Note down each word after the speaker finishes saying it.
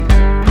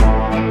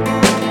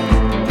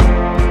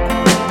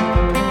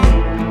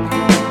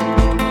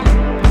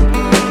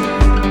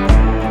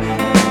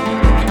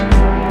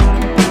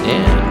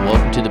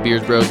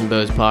Bros and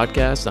Bows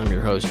podcast. I'm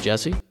your host,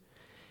 Jesse.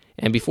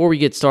 And before we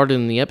get started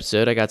in the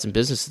episode, I got some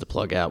business to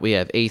plug out. We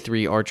have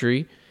A3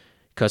 Archery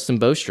custom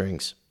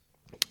bowstrings.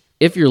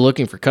 If you're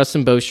looking for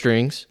custom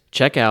bowstrings,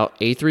 check out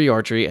A3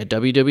 Archery at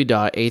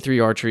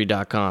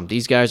www.a3archery.com.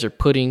 These guys are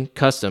putting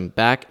custom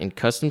back and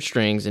custom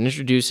strings and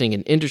introducing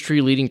an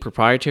industry-leading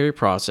proprietary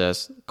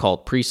process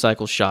called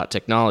pre-cycle shot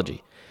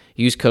technology.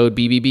 Use code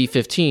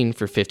BBB15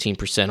 for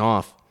 15%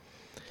 off.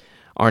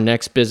 Our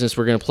next business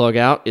we're going to plug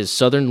out is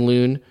Southern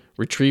Loon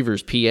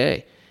Retrievers,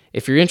 PA.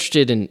 If you're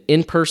interested in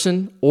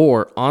in-person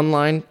or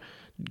online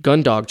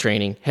gun dog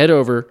training, head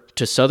over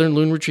to Southern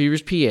Loon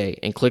Retrievers, PA,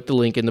 and click the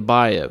link in the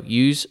bio.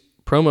 Use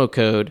promo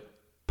code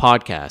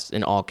podcast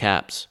in all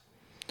caps.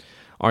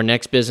 Our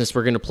next business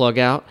we're going to plug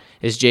out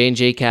is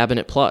J&J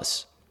Cabinet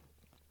Plus.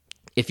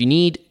 If you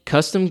need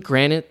custom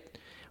granite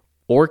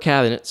or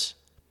cabinets,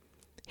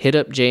 hit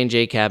up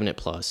J&J Cabinet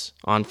Plus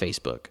on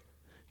Facebook.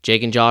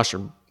 Jake and Josh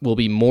will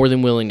be more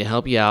than willing to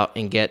help you out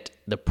and get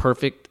the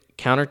perfect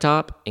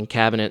countertop and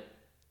cabinet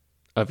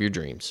of your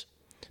dreams.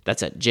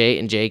 That's at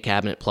J&J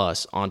Cabinet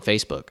Plus on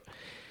Facebook.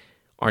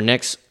 Our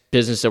next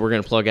business that we're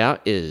going to plug out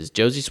is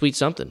Josie Sweet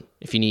Something.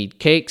 If you need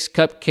cakes,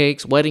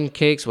 cupcakes, wedding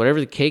cakes, whatever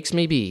the cakes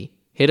may be,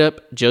 hit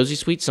up Josie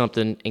Sweet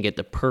Something and get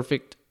the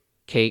perfect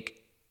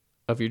cake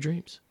of your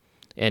dreams.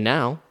 And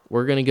now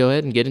we're going to go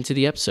ahead and get into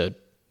the episode.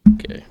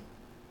 Okay.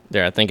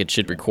 There, I think it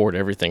should record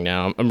everything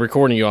now. I'm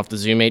recording you off the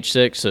Zoom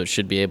H6, so it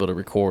should be able to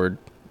record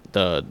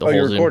the whole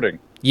you're Zoom. Recording?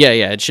 Yeah,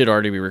 it should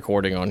already be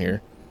recording on here.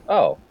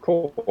 Oh,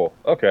 cool.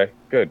 Okay,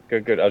 good.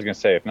 I was gonna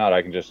say, if not,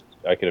 I could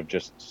have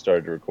just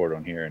started to record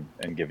on here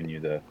and given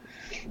you the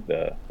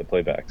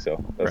playback.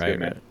 So that's good,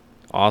 man. Right.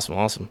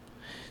 Awesome.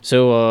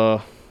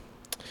 So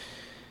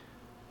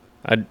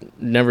I'd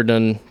never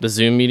done the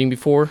Zoom meeting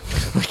before,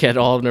 like at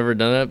all. I've never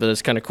done it, but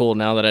it's kind of cool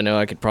now that I know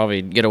I could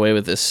probably get away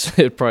with this.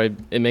 It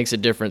makes a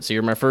difference. So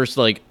you're my first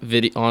like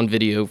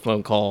video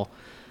phone call.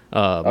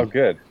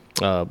 Good.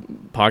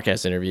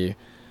 Podcast interview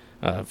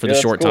for the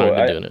short time I've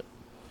been doing it.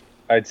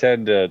 I'd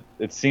said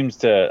it seems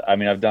to. I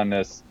mean, I've done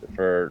this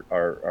for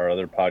our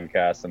other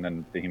podcast and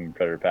then the Human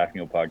Predator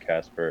Packing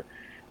podcast for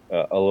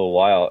a little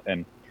while,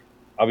 and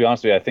I'll be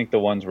honest with you, I think the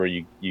ones where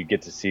you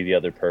get to see the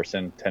other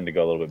person tend to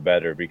go a little bit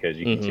better because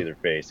you can see their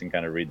face and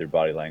kind of read their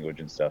body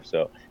language and stuff.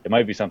 So it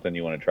might be something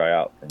you want to try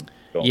out from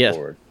going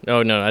forward.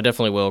 Oh, no, I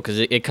definitely will, because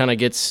it kind of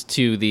gets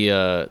to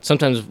the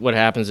sometimes what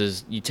happens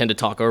is you tend to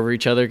talk over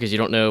each other because you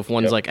don't know if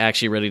one's like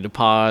actually ready to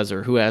pause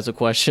or who has a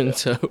question.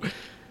 So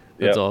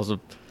that's awesome.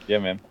 Yeah,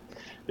 man.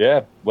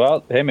 Yeah.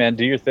 Well, hey, man,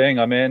 do your thing.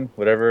 I'm in.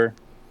 Whatever.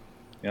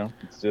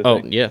 Let's do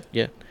the thing.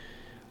 Yeah.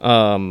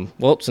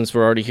 Well, since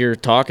we're already here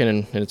talking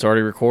and it's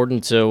already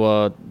recording,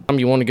 so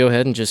you want to go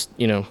ahead and just,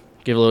 give a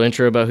little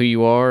intro about who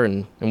you are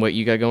and what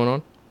you got going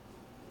on?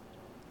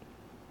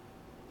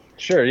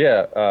 Sure,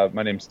 yeah.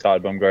 My name's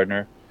Todd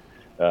Baumgartner.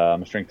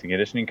 I'm a strength and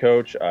conditioning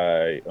coach.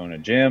 I own a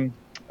gym.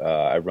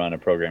 I run a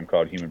program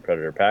called Human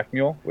Predator Pack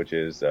Mule, which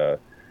is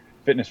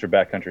fitness for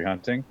backcountry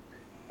hunting.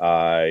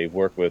 I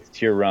work with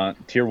tier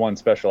 1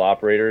 special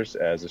operators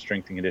as a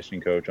strength and conditioning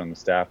coach on the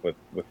staff with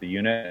the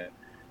unit.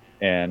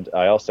 And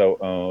I also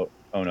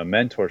own a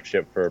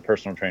mentorship for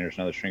personal trainers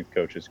and other strength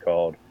coaches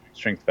called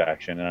Strength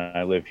Faction. And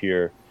I live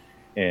here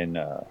in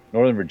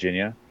Northern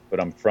Virginia, but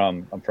I'm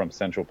from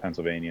central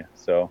Pennsylvania.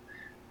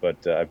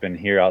 But I've been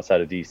here outside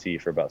of DC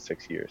for about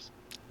 6 years.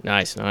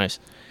 Nice.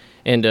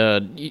 And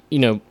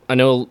I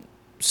know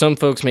some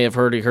folks may have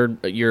heard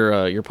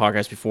your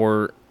podcast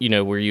before,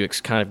 where you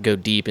kind of go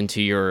deep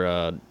into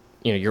your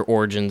your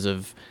origins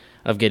of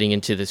getting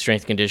into the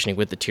strength conditioning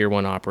with the tier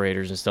 1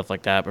 operators and stuff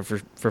like that. But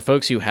for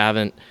folks who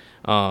haven't,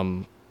 I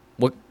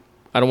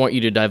don't want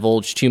you to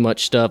divulge too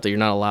much stuff that you're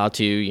not allowed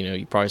to.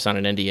 You probably signed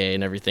an NDA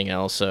and everything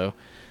else. So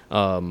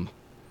I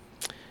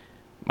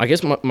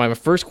guess my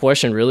first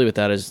question really with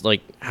that is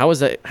like, how is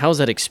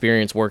that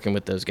experience working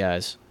with those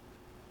guys?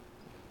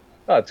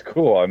 Oh, it's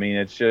cool. I mean,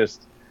 it's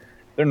just,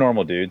 they're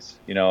normal dudes.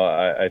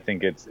 I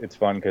think it's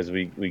fun because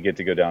we get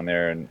to go down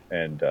there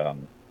and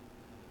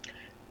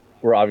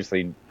we're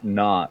obviously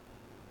not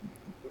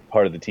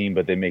part of the team,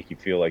 but they make you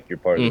feel like you're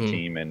part of the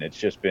team. And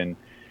it's been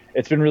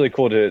really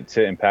cool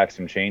to impact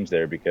some change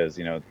there because,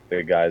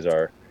 the guys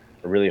are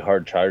really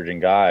hard charging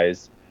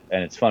guys,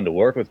 and it's fun to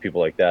work with people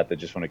like that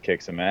just want to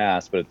kick some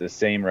ass, but at the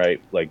same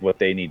right, like what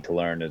they need to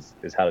learn is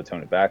how to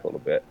tone it back a little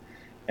bit.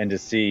 And to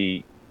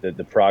see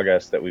the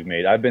progress that we've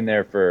made. I've been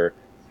there for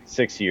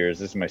 6 years.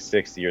 This is my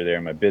 6th year there.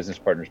 My business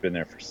partner's been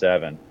there for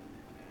 7.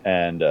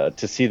 And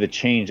to see the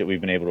change that we've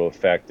been able to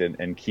affect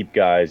and keep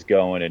guys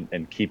going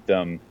and keep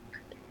them,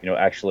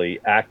 actually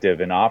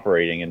active and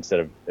operating instead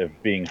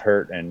of being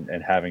hurt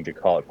and having to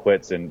call it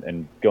quits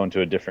and go into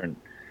a different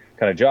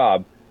kind of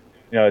job,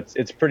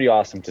 it's pretty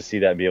awesome to see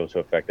that and be able to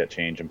affect that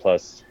change. And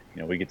plus,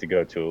 we get to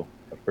go to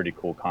a pretty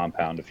cool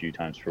compound a few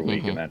times per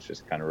week, and that's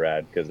just kind of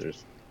rad because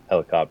there's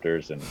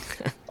helicopters and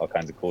all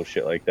kinds of cool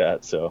shit like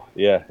that. So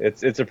yeah,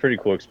 it's a pretty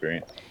cool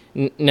experience.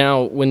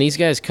 Now, when these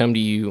guys come to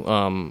you,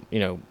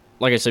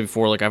 like I said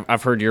before, like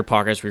I've heard your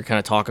podcast where you kind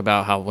of talk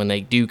about how when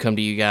they do come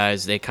to you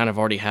guys, they kind of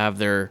already have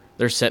their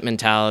set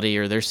mentality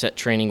or their set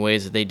training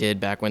ways that they did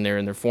back when they're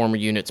in their former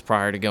units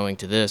prior to going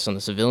to this on the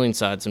civilian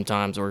side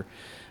sometimes, or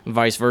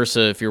vice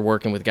versa. If you're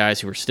working with guys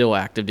who are still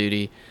active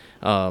duty,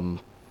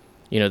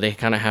 they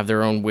kind of have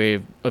their own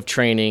way of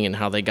training and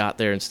how they got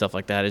there and stuff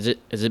like that.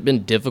 Has it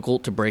been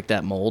difficult to break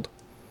that mold?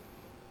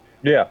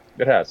 Yeah,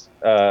 it has.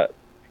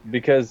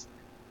 Because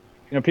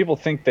people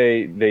think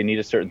they need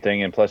a certain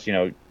thing, and plus,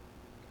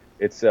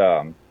 it's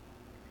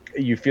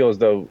you feel as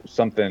though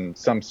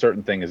some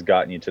certain thing has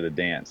gotten you to the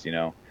dance,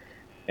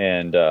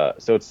 and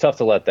so it's tough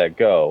to let that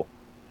go,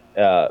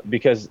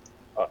 because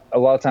a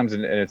lot of times,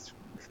 and it's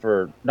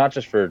for not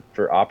just for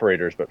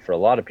operators, but for a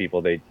lot of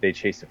people, they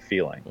chase a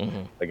feeling.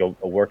 Mm-hmm. Like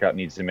a workout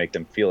needs to make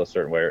them feel a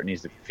certain way, or it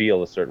needs to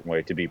feel a certain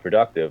way to be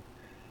productive,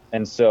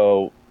 and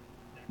so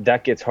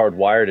that gets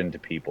hardwired into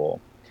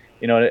people,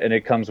 and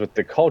it comes with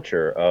the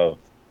culture of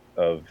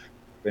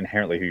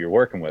inherently who you're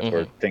working with, Mm-hmm.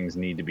 where things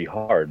need to be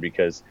hard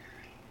because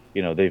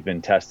they've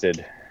been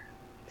tested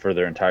for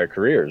their entire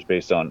careers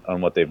based on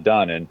what they've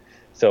done. And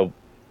so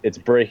it's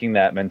breaking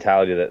that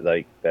mentality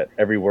that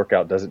every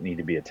workout doesn't need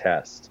to be a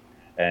test,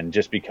 and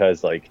just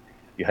because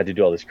you had to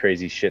do all this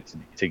crazy shit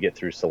to get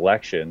through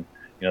selection,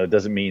 it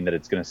doesn't mean that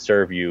it's going to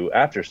serve you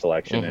after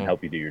selection Mm-hmm. and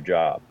help you do your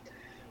job.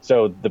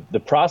 So the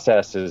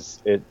process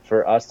is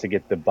for us to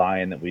get the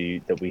buy-in that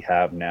we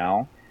have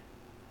now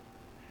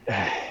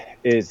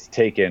is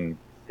taken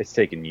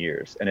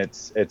years, and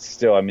it's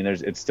still,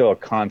 it's still a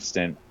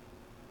constant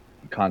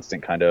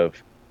kind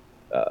of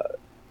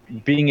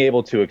being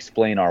able to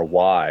explain our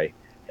why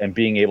and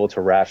being able to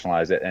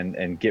rationalize it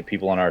and get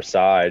people on our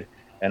side,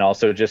 and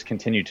also just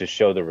continue to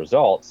show the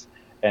results.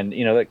 And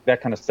that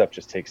kind of stuff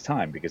just takes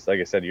time, because like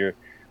I said,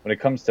 when it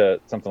comes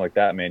to something like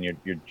that, man,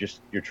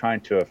 you're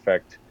trying to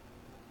affect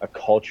a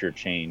culture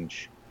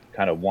change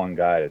kind of one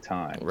guy at a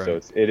time. Right.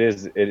 So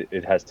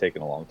it has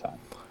taken a long time.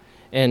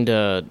 And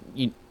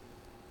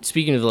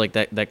speaking of like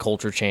that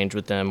culture change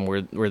with them,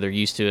 where they're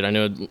used to it, I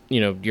know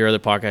your other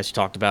podcast you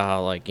talked about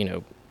how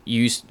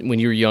when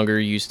you were younger,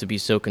 you used to be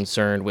so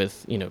concerned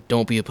with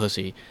don't be a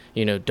pussy,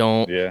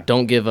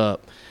 don't give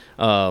up.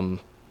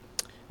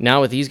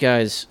 Now with these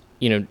guys,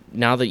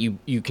 now that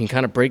you can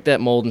kind of break that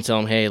mold and tell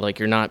them, hey, like,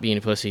 you're not being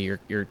a pussy,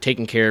 you're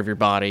taking care of your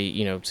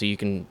body, so you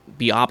can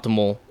be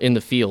optimal in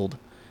the field,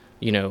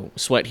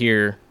 sweat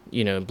here,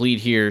 bleed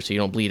here, so you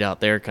don't bleed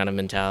out there kind of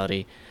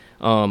mentality.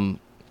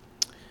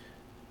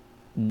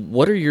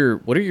 What are your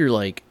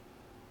like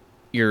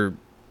your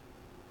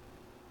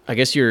I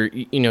guess your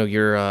the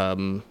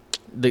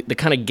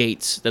kind of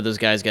gates that those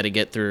guys got to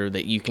get through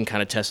that you can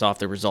kind of test off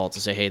the results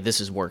and say, hey,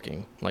 this is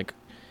working, like,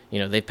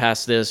 they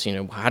passed this,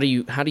 how do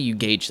you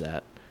gauge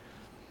that?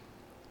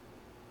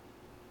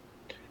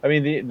 I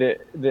mean,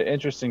 the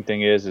interesting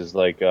thing is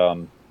like,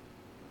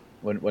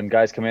 when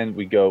guys come in,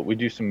 we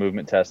do some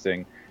movement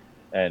testing,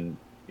 and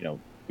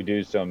we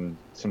do some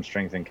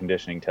strength and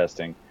conditioning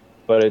testing,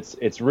 but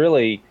it's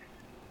really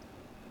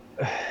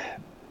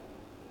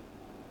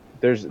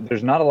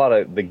there's not a lot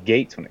of the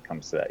gates when it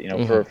comes to that.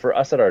 Mm-hmm. For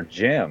us at our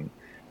gym,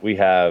 we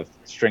have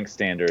strength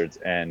standards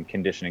and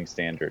conditioning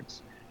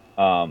standards,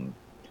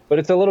 but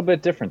it's a little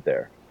bit different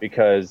there,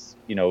 because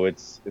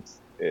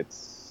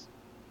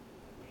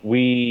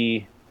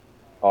we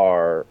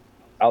are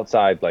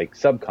outside, like,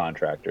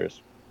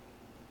 subcontractors,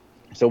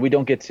 so we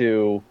don't get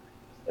to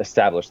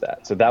establish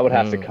that. So that would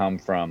have to come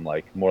from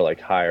more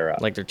like higher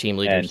up, like their team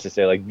leaders, and to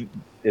say, like,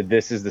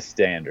 this is the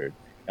standard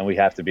and we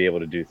have to be able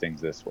to do things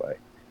this way.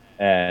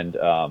 And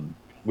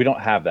we don't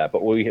have that,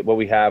 but what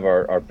we have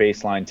are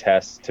baseline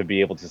tests to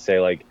be able to say,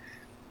 like,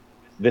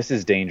 this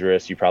is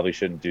dangerous, you probably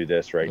shouldn't do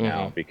this right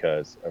now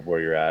because of where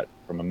you're at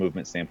from a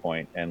movement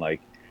standpoint, and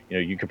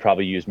you could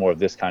probably use more of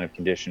this kind of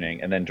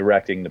conditioning, and then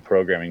directing the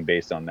programming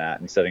based on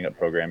that, and setting up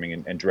programming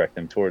and direct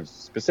them towards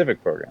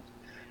specific programs.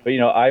 But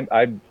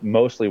I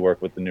mostly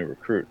work with the new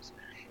recruits,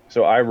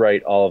 so I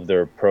write all of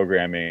their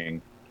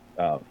programming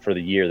for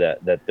the year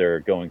that they're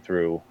going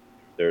through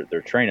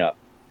their train up.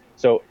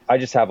 So I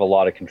just have a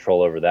lot of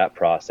control over that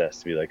process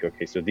to be like,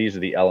 okay, so these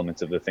are the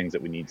elements of the things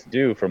that we need to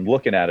do, from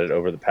looking at it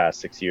over the past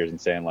 6 years and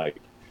saying,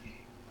 like,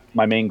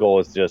 my main goal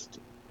is just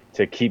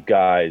to keep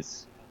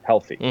guys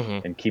healthy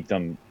and keep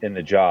them in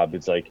the job.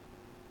 It's like,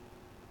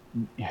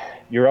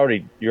 you're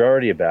already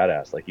a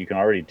badass. Like, you can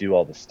already do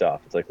all the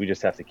stuff. It's like, we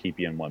just have to keep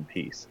you in one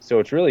piece. So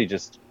it's really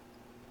just,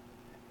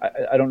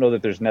 I don't know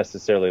that there's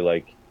necessarily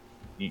like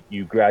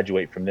you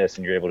graduate from this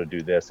and you're able to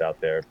do this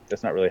out there.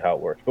 That's not really how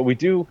it works. But we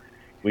do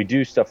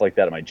stuff like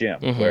that at my gym,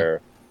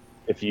 where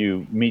if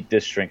you meet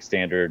this strength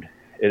standard,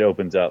 it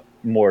opens up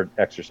more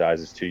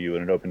exercises to you,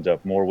 and it opens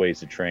up more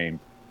ways to train.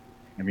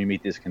 If you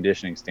meet this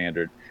conditioning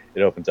standard,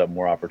 it opens up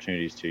more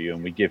opportunities to you,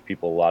 and we give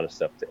people a lot of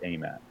stuff to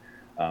aim at.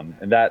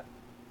 And that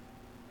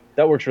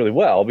works really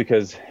well,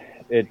 because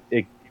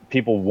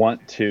people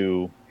want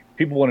to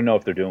know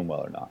if they're doing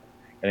well or not.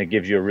 And it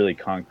gives you a really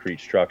concrete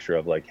structure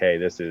of, like, hey,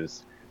 this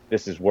is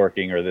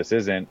working, or this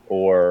isn't,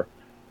 or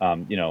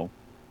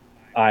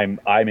I'm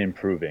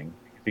improving.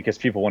 because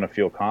people want to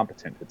feel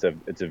competent.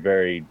 It's a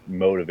very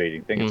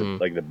motivating thing. It's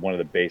like one of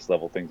the base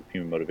level things of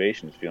human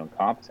motivation is feeling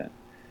competent.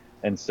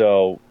 And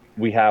so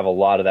we have a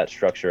lot of that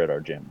structure at our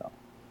gym though.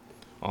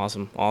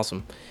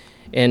 Awesome.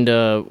 And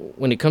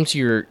when it comes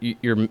to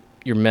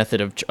your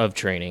method of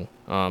training,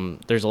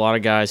 there's a lot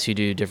of guys who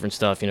do different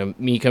stuff.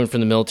 Me coming from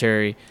the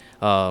military,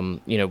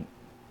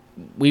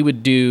 we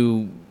would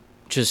do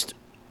just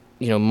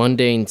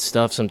mundane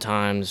stuff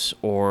sometimes,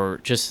 or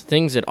just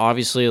things that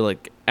obviously,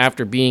 like,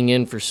 after being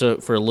in for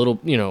a little,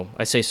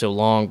 I say so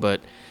long,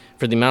 but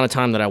for the amount of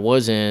time that I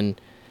was in,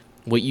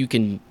 what you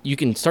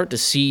can start to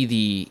see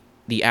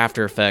the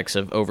after effects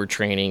of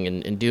overtraining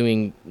and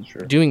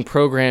doing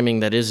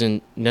programming that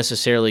isn't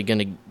necessarily going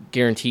to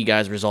guarantee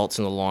guys results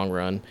in the long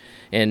run.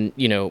 And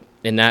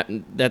and that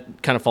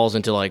kind of falls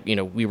into, like,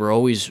 we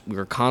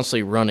were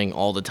constantly running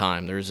all the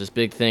time. There was this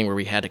big thing where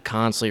we had to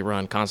constantly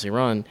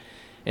run,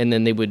 and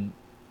then they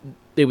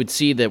would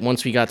see that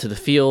once we got to the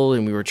field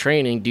and we were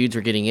training, dudes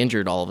were getting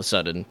injured all of a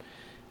sudden.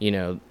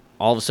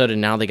 All of a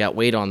sudden now they got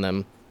weight on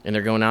them, and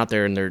they're going out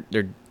there and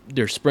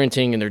they're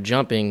sprinting and they're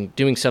jumping,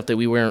 doing stuff that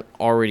we weren't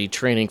already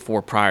training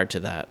for prior to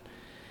that.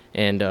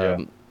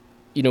 And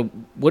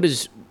what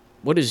is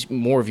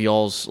more of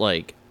y'all's,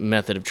 like,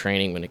 method of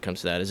training when it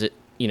comes to that? Is it,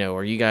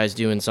 are you guys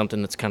doing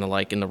something that's kind of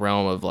like in the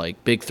realm of,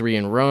 like, big three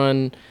and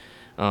run?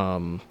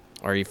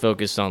 Are you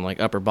focused on, like,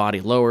 upper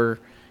body, lower?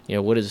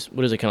 What does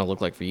it kind of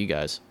look like for you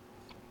guys?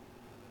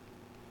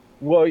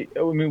 Well,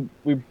 I mean,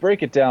 we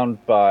break it down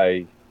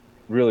by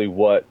really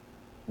what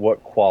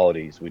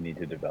qualities we need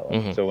to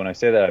develop. So when I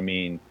say that, I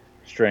mean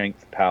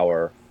strength,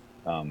 power,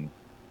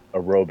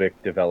 aerobic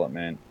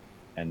development,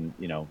 and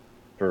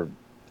for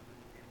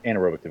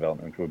anaerobic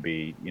development, which would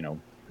be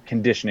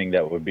conditioning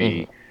that would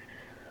be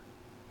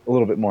a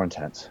little bit more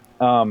intense.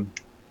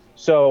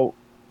 So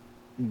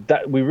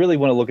that we really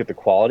want to look at the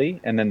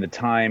quality, and then the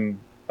time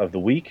of the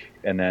week,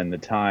 and then the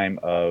time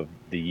of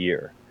the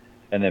year,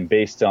 and then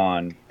based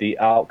on the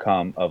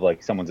outcome of,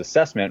 like, someone's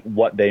assessment,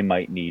 what they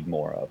might need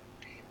more of.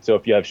 So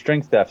if you have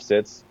strength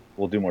deficits,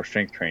 we'll do more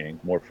strength training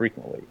more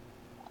frequently.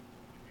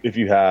 If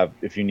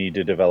you need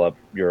to develop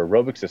your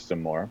aerobic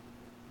system more,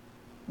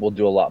 we'll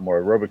do a lot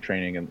more aerobic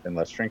training and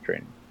less strength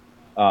training.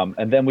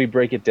 And then we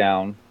break it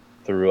down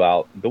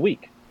throughout the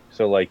week.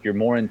 So, like, your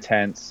more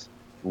intense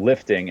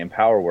lifting and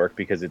power work,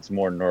 because it's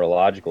more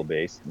neurologically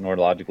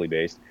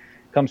based,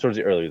 comes towards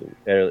the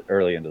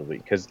early end of the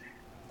week. Because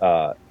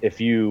if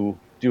you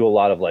do a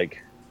lot of,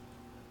 like,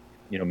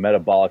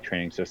 metabolic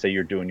training, so say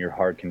you're doing your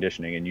hard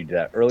conditioning and you do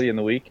that early in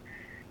the week,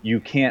 you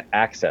can't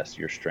access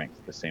your strength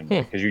the same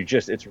way, because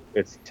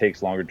it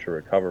takes longer to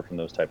recover from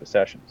those type of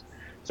sessions.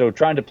 So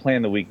trying to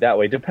plan the week that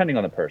way, depending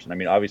on the person. I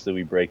mean, obviously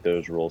we break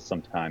those rules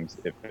sometimes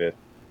if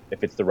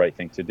it's the right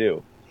thing to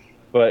do,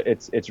 but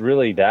it's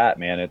really that,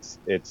 man.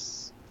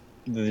 It's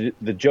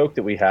the joke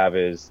that we have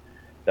is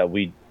that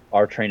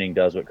our training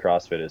does what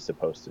CrossFit is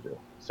supposed to do.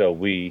 So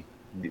we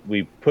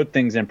put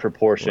things in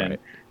proportion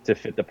to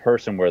fit the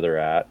person where they're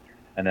at,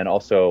 and then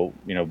also,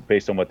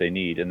 based on what they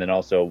need, and then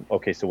also,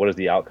 okay, so what is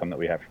the outcome that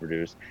we have to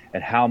produce,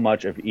 and how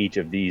much of each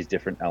of these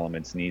different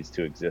elements needs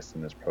to exist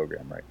in this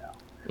program right now.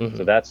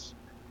 So that's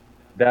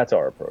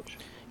our approach.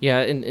 Yeah,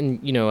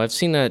 and I've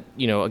seen that,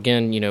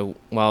 again,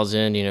 while I was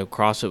in,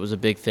 CrossFit was a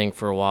big thing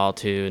for a while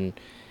too,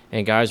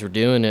 and guys were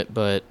doing it,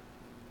 but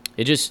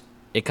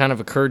it kind of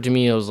occurred to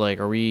me, I was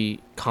like, are we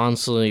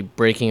constantly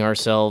breaking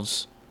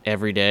ourselves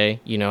every day?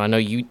 I know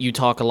you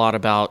talk a lot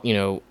about,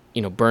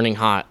 burning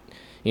hot.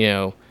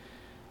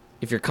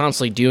 If you're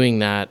constantly doing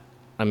that,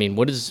 I mean,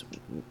 what is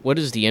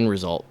the end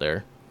result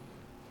there?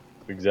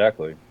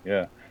 Exactly.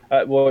 Yeah.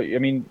 Well, I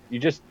mean,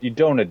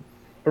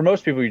 for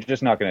most people, you're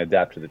just not going to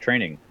adapt to the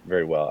training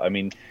very well. I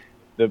mean,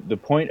 the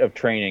point of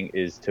training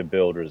is to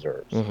build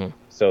reserves,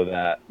 so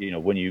that,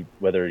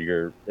 whether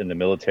you're in the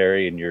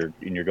military and you're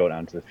going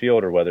out into the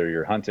field, or whether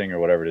you're hunting or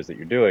whatever it is that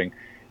you're doing,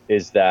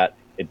 is that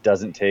it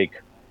doesn't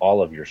take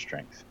all of your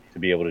strength to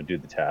be able to do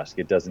the task.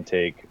 It doesn't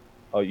take,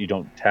 you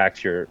don't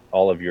tax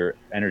all of your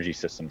energy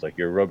systems, like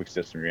your aerobic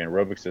system, your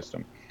anaerobic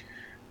system,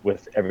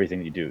 with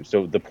everything you do.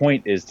 So the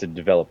point is to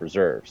develop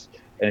reserves.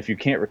 And if you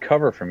can't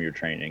recover from your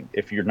training,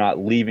 if you're not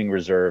leaving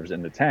reserves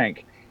in the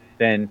tank,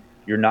 then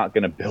you're not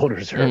going to build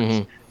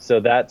reserves. So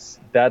that's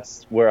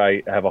where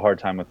I have a hard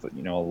time with,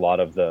 a lot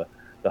of the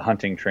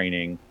hunting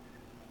training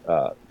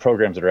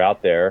programs that are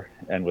out there,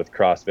 and with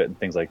CrossFit and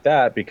things like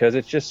that, because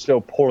it's just so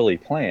poorly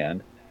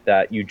planned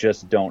that you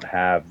just don't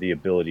have the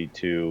ability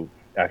to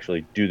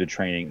actually do the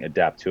training,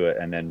 adapt to it,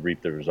 and then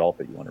reap the result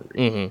that you want to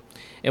reap.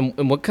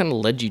 And what kind of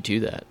led you to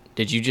that?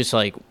 Did you just,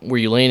 like, were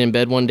you laying in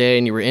bed one day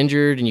and you were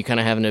injured and you kind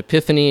of have an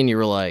epiphany and you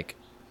were like,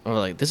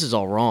 this is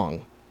all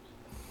wrong?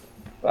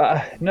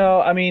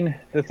 No, I mean,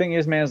 the thing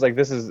is, man, is like,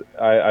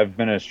 I've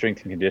been a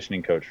strength and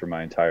conditioning coach for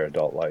my entire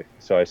adult life.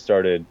 So I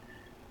started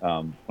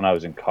when I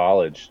was in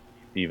college,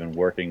 even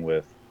working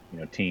with,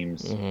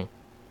 teams. In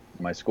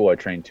my school, I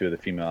trained 2 of the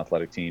female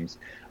athletic teams.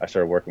 I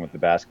started working with the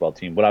basketball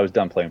team. When I was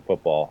done playing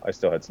football, I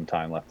still had some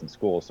time left in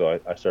school, so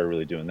I started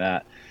really doing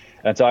that.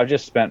 And so I've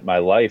just spent my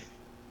life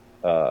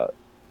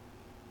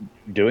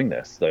doing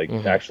this, like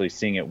actually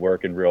seeing it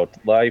work in real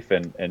life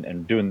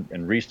and doing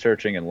and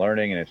researching and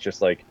learning. And it's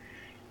just like,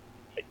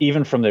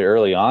 even from the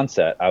early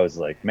onset, I was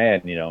like,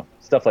 man,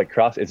 stuff like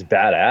cross, it's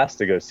badass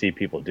to go see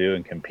people do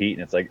and compete.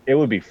 And it's like, it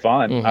would be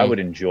fun. I would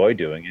enjoy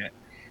doing it.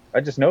 I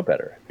just know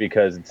better,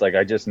 because it's like,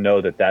 I just know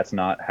that that's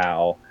not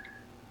how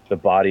the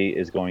body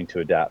is going to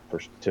adapt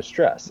to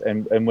stress.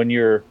 And when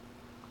you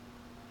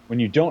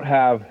don't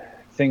have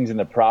things in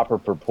the proper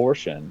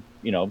proportion,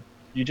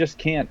 you just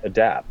can't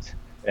adapt.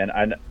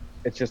 And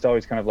it's just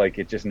always kind of like,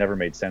 it just never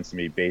made sense to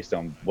me based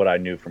on what I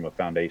knew from a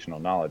foundational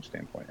knowledge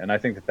standpoint. And I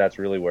think that that's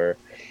really where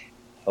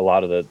a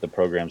lot of the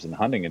programs in the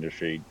hunting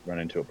industry run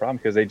into a problem,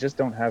 because they just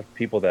don't have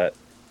people that,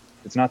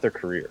 it's not their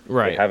career.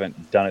 Right. They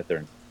haven't done it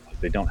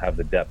they don't have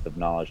the depth of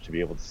knowledge to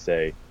be able to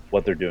say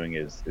what they're doing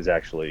is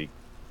actually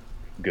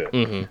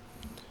good.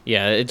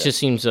 Yeah, it just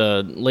seems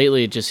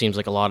lately it just seems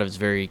like a lot of it's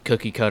very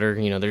cookie cutter.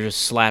 They're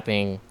just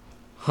slapping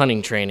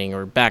hunting training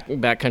or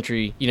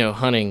backcountry,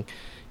 hunting,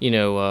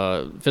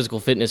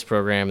 physical fitness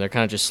program. They're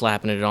kind of just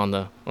slapping it on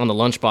the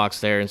lunchbox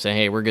there and saying,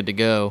 "Hey, we're good to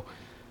go."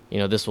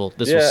 This will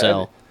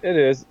sell. It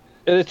is.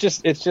 It's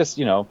just it's just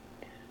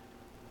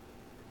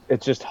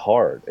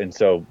hard. And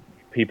so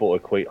people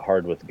equate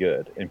hard with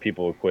good, and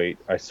people equate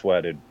I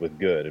sweated with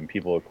good, and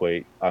people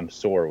equate I'm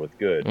sore with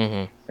good.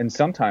 And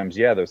sometimes,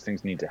 those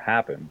things need to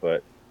happen,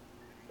 but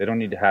they don't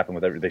need to happen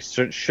with they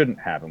shouldn't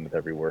happen with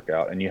every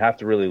workout. And you have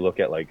to really look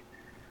at, like,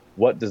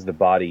 what does the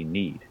body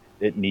need?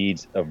 It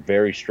needs a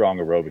very strong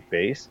aerobic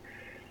base,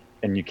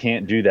 and you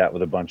can't do that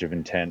with a bunch of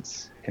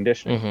intense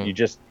conditioning.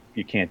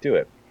 You can't do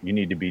it. You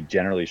need to be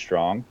generally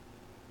strong.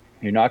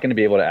 You're not going to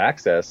be able to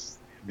access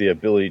the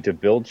ability to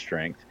build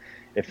strength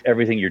if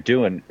everything you're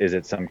doing is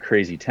at some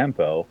crazy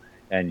tempo,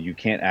 and you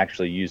can't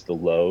actually use the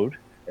load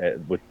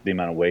with the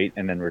amount of weight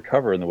and then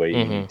recover in the way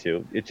you need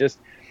to. It's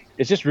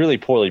just really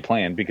poorly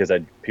planned, because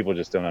people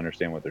just don't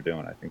understand what they're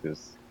doing, I think,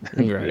 is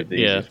the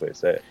easiest way to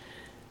say it.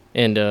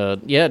 And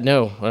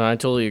I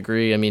totally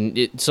agree. I mean,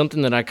 it's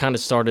something that I kind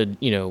of started,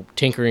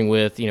 tinkering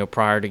with,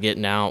 prior to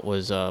getting out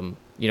was, I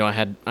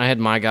had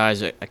my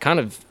guys. I kind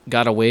of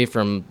got away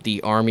from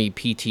the Army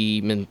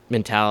PT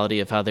mentality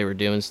of how they were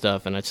doing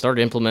stuff, and I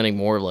started implementing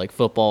more of like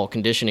football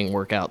conditioning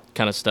workout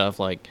kind of stuff,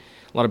 like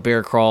a lot of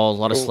bear crawls,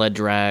 a lot of sled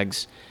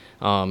drags.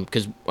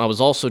 Because I was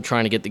also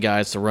trying to get the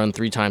guys to run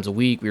 3 times a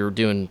week. We were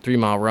doing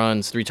 3-mile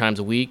runs 3 times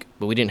a week,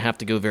 but we didn't have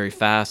to go very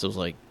fast. It was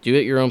like, do it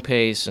at your own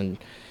pace, and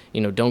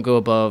don't go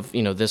above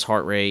this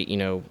heart rate.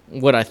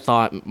 What I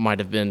thought might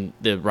have been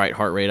the right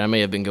heart rate. I may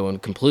have been going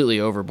completely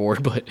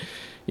overboard, but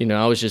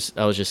I was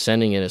just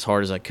sending it as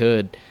hard as I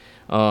could.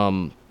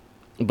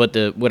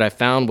 But what I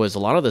found was a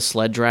lot of the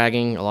sled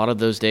dragging, a lot of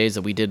those days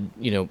that we did,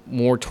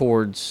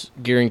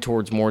 gearing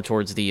towards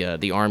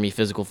the Army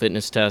physical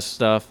fitness test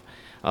stuff.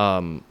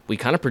 We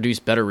kind of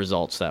produced better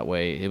results that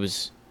way. It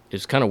was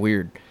kind of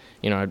weird,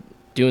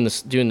 doing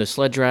the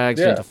sled drags,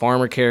 doing the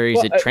farmer carries.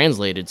 Well, it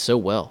translated so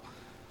well.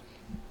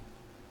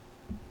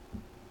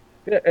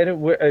 Yeah,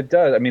 and it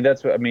does. I mean,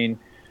 that's what I mean.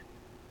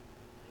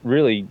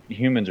 Really,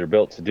 humans are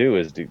built to do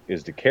is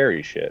to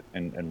carry shit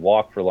and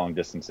walk for long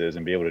distances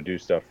and be able to do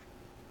stuff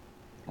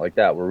like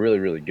that. We're really,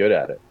 really good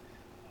at it.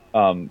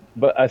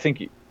 But I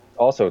think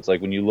also it's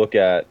like when you look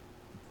at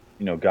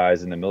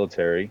guys in the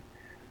military,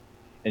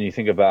 and you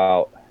think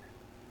about,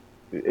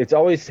 it's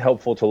always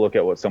helpful to look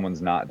at what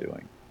someone's not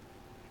doing.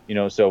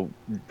 So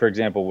for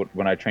example,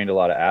 when I trained a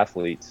lot of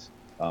athletes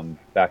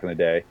back in the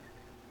day,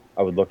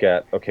 I would look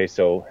at, okay,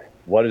 so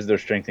what is their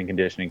strength and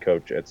conditioning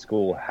coach at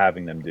school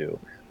having them do?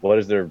 What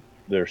is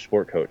their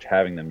sport coach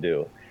having them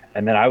do?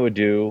 And then I would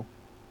do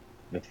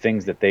the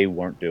things that they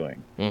weren't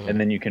doing. And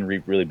then you can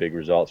reap really big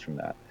results from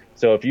that.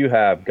 So if you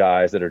have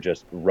guys that are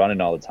just running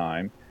all the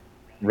time,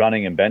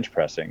 running and bench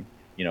pressing,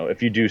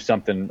 if you do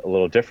something a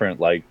little different,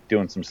 like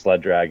doing some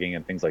sled dragging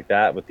and things like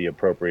that with the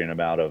appropriate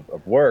amount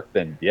of work,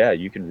 then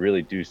you can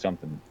really do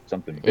something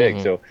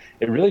big. So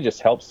it really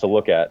just helps to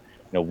look at,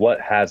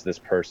 what has this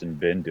person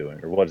been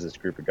doing, or what has this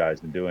group of guys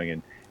been doing,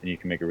 and you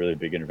can make a really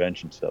big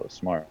intervention. So that was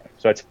smart.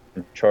 So I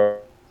charge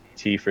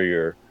T for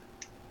your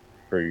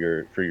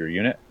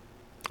unit.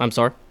 I'm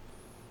sorry?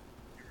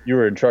 You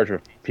were in charge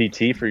of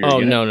PT for your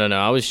unit? Oh, no.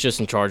 I was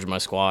just in charge of my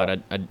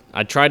squad.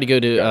 I tried to go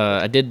to,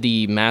 I did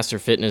the Master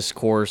Fitness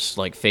course,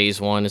 like phase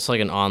 1. It's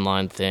like an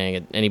online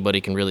thing.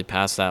 Anybody can really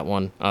pass that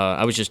one.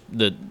 I was just,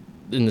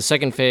 in the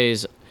second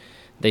phase,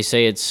 they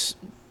say it's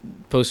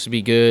supposed to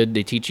be good.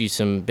 They teach you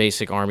some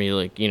basic Army,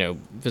 like,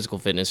 physical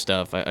fitness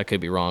stuff. I could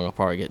be wrong. I'll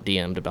probably get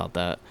DM'd about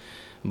that.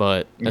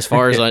 But as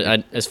far as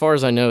as far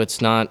as I know, it's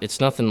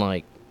nothing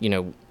like,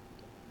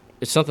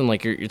 it's something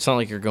like it's not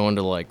like you're going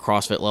to like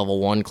CrossFit level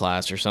 1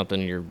 class or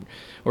something,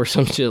 or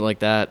some shit like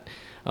that.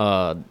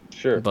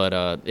 Sure.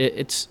 But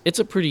it's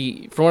a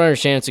pretty, from what I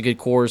understand, it's a good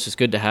course. It's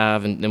good to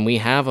have, and then we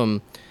have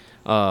them.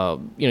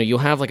 You'll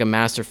have like a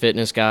Master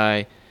Fitness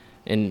guy,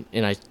 and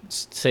I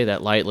say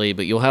that lightly,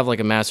 but you'll have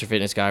like a Master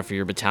Fitness guy for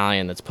your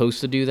battalion that's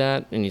supposed to do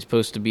that, and he's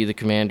supposed to be the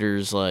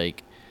commander's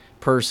like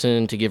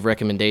person to give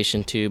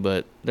recommendation to,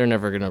 but they're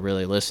never going to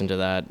really listen to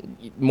that.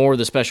 More of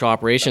the special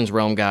operations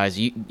realm guys,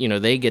 you know,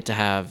 they get to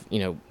have, you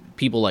know,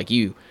 people like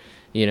you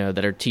know,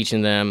 that are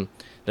teaching them,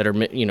 that are,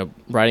 you know,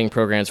 writing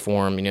programs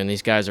for them, you know, and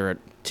these guys are at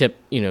tip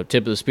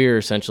of the spear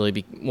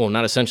essentially. Well,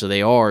 not essentially,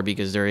 they are,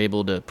 because they're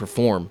able to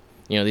perform.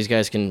 You know, these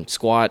guys can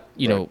squat,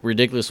 you know,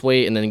 ridiculous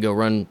weight and then go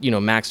run, you know,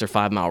 max their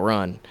 5-mile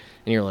run.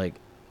 And you're like,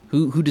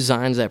 who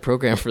designs that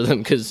program for them?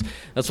 Because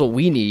that's what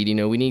we need. You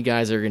know, we need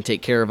guys that are going to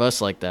take care of us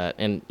like that.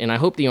 And I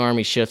hope the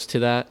Army shifts to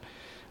that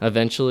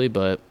eventually,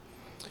 but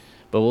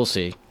we'll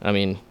see. I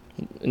mean,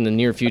 in the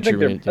near future,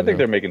 I think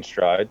they're making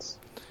strides.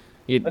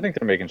 I think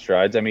they're making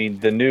strides. I mean,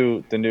 the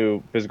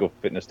new physical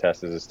fitness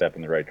test is a step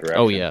in the right direction.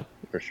 Oh yeah,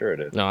 for sure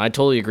it is. No, I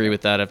totally agree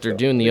with that. After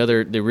doing the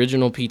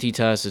original PT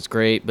test, it's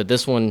great, but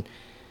this one,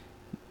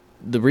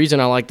 the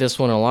reason I like this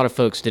one, a lot of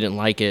folks didn't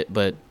like it,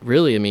 but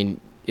really, I mean,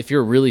 if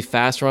you're a really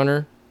fast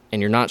runner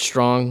and you're not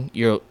strong,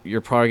 you're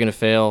probably going to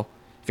fail.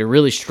 If you're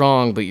really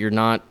strong but you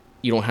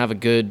don't have a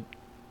good,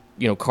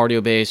 you know,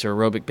 cardio base or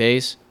aerobic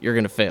base, you're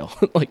going to fail.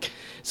 Like,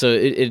 so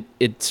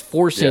it's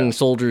forcing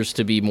soldiers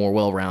to be more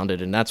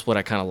well-rounded, and that's what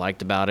I kind of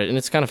liked about it. And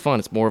it's kind of fun.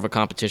 It's more of a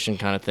competition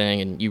kind of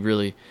thing, and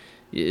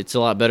it's a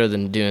lot better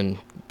than doing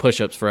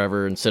push-ups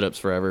forever and sit-ups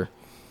forever.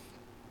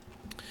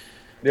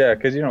 Yeah,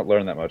 because you don't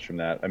learn that much from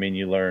that. I mean,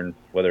 you learn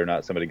whether or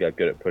not somebody got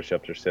good at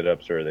push-ups or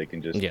sit-ups, or they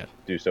can just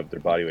do stuff with their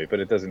body weight. But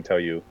it doesn't tell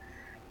you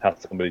how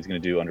somebody's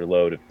going to do under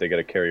load if they got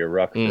to carry a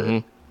ruck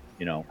for,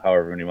 you know,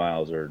 however many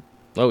miles, or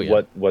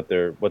what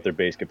their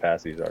base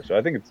capacities are. So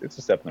I think it's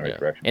a step in the right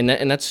direction.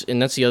 And that's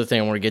the other thing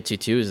I want to get to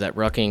too, is that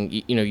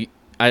rucking. You know,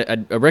 I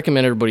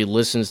recommend everybody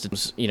listens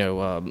to, you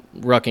know,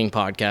 rucking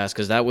podcast,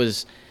 because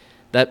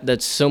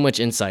that's so much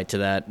insight to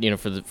that, you know,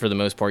 for the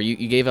most part.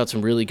 You gave out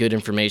some really good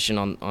information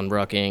on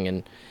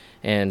rucking,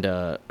 and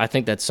I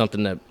think that's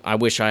something that I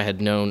wish I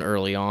had known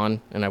early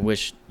on, and I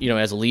wish, you know,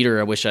 as a leader,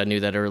 I wish I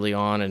knew that early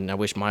on, and I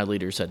wish my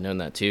leaders had known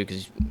that too,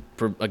 because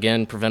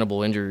again,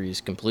 preventable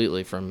injuries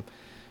completely from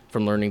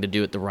learning to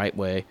do it the right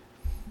way.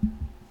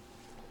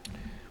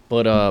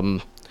 But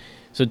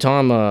so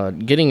Tom,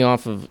 getting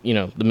off of, you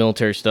know, the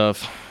military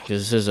stuff,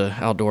 because this is an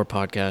outdoor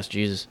podcast,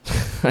 Jesus,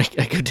 I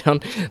go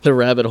down the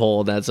rabbit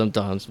hole of that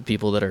sometimes,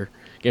 people that are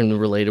in the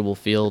relatable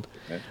field.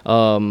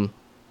 Okay.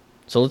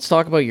 So let's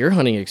talk about your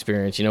hunting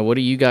experience. You know, what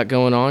do you got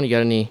going on? You got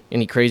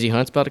any crazy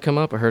hunts about to come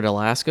up? I heard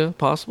Alaska,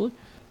 possibly.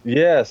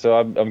 Yeah, so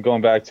I'm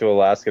going back to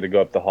Alaska to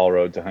go up the Haul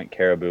Road to hunt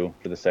caribou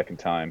for the second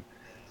time,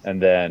 and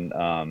then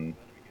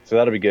so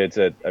that'll be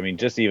good. I mean,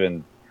 just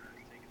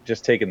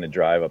taking the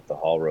drive up the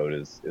Haul Road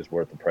is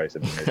worth the price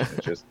of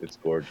admission. It's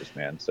gorgeous,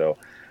 man. So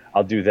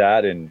I'll do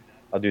that in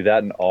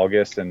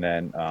August, and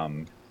then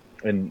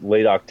in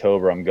late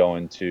October I'm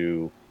going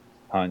to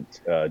hunt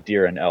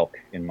deer and elk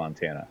in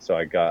Montana. So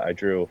I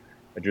drew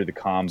the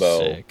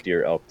combo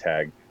deer elk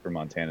tag for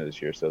Montana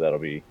this year, so that'll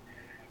be.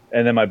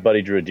 And then my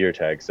buddy drew a deer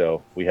tag,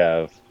 so we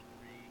have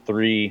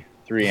three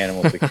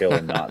animals to kill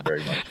and not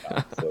very much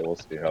time. So we'll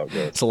see how it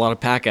goes. It's a lot of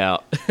pack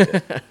out.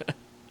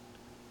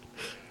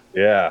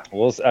 Yeah,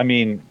 I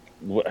mean,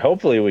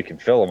 hopefully we can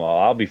fill them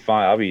all. I'll be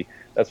fine.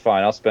 That's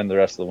fine. I'll spend the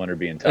rest of the winter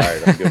being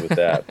tired. I'm good with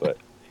that. But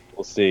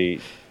we'll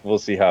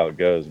see how it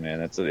goes,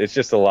 man. It's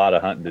just a lot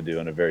of hunting to do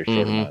in a very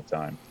short amount of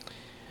time.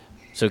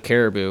 So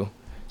caribou.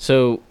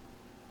 So,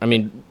 I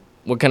mean,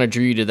 what kind of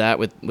drew you to that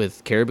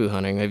with caribou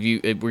hunting?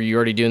 Were you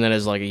already doing that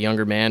as like a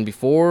younger man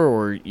before,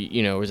 or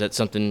you know, is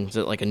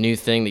that like a new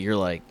thing that you're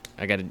like,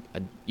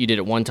 you did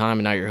it one time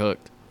and now you're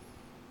hooked?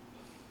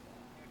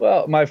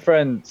 Well, my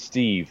friend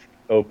Steve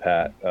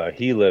Opat,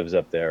 he lives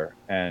up there,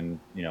 and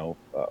you know,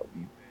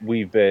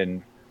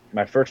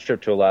 my first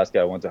trip to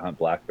Alaska, I went to hunt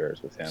black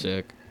bears with him.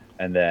 Sick.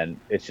 And then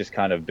it's just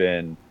kind of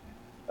been,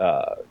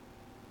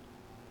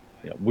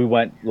 you know, we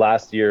went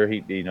last year.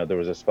 There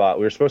was a spot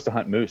we were supposed to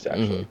hunt moose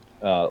actually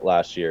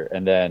last year,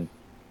 and then,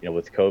 you know,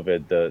 with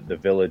COVID, the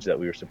village that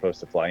we were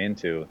supposed to fly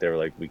into, they were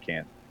like,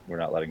 we're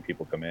not letting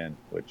people come in,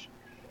 which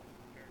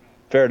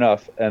fair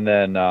enough. And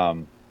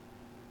then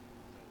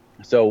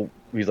so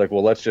he's like,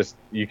 well,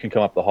 you can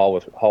come up the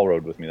Haul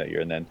Road with me that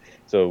year. And then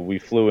so we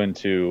flew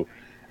into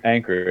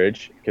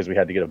Anchorage because we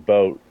had to get a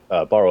boat,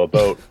 borrow a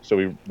boat. So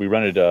we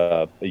rented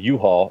a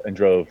U-Haul and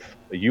drove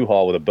a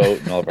U-Haul with a boat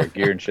and all of our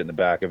gear and shit in the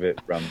back of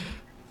it from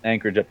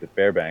Anchorage up to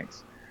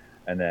Fairbanks.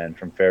 And then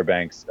from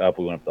Fairbanks up,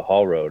 we went up the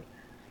Haul Road.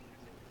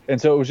 And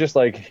so it was just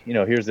like, you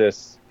know, here's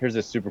this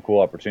super cool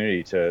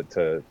opportunity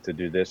to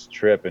do this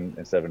trip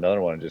instead of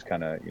another one, and just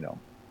kind of, you know,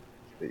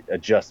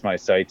 adjust my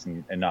sights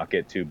and not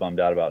get too bummed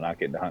out about not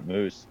getting to hunt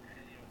moose.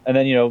 And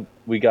then, you know,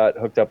 we got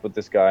hooked up with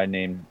this guy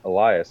named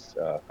Elias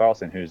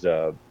Carlson, who's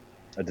a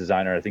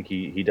designer. I think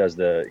he's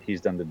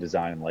done the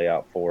design and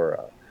layout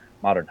for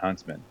Modern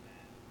Huntsman,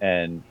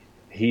 and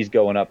he's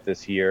going up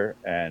this year.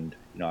 And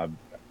you know,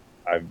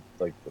 I've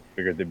like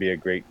figured there'd be a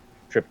great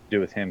trip to do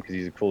with him because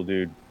he's a cool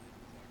dude.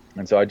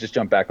 And so I just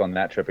jumped back on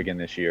that trip again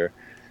this year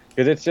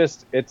because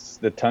it's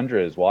the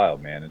tundra is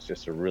wild, man. It's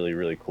just a really,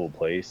 really cool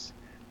place.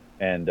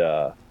 And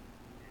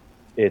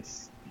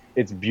it's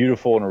it's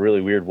beautiful in a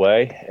really weird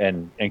way.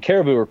 And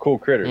caribou are cool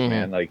critters, Mm-hmm.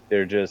 man. Like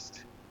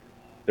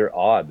they're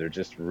odd. They're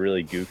just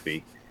really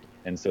goofy,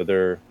 and so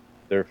they're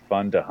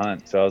fun to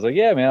hunt. So I was like,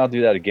 yeah, man, I'll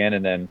do that again.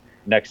 And then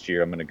next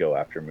year I'm gonna go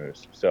after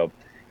moose. So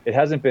it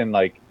hasn't been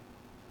like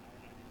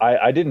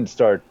I didn't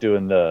start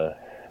doing the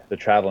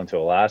traveling to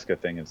Alaska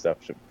thing and stuff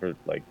for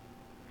like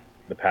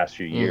the past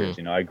few Mm-hmm. years.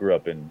 You know, I grew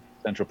up in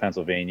central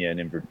Pennsylvania and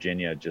in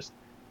Virginia, just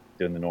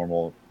doing the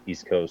normal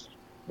East Coast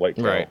Right.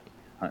 whitetail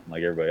hunting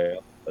like everybody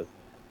else does.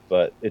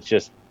 But it's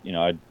just, you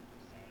know, I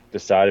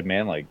decided,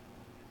 man, like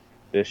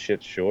this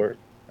shit's short.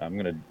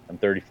 I'm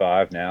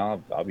 35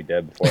 now. I'll be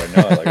dead before I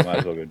know it. Like I might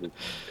as well go do some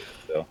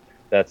shit. So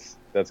that's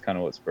kind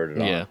of what spurred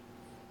it Yeah. on.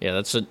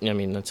 Yeah, I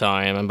mean, that's how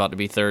I am. I'm about to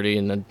be 30,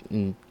 and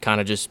then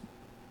kind of just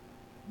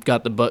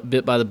got the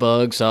bit by the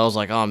bug. So I was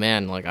like, oh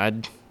man, like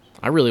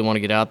I really want to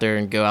get out there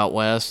and go out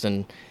west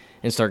and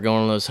start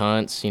going on those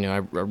hunts. You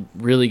know, I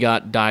really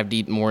got dive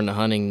deep more into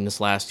hunting this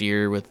last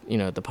year with, you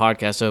know, the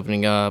podcast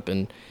opening up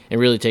and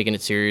really taking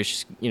it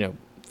serious. You know,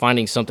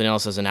 finding something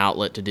else as an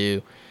outlet to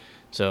do.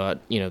 So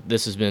you know,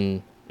 this has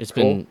been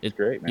Cool. It's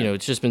great, you man. know,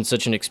 it's just been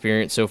such an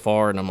experience so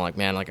far, and I'm like,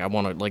 man, like I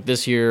want to, like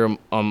this year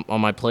on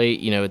my plate,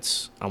 you know,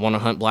 I want to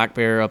hunt black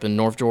bear up in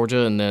North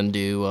Georgia and then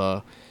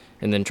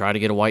and then try to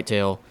get a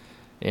whitetail.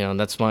 You know, and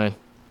that's my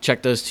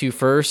check those two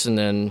first, and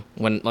then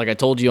when, like I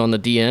told you on the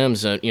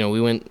DMs, you know, we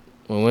went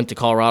to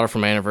Colorado for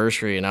my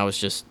anniversary, and I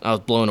was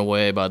blown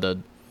away by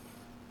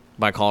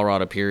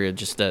Colorado. Period.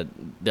 Just that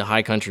the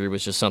high country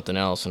was just something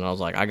else, and I was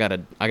like, I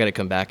gotta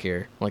come back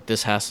here. Like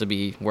this has to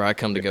be where I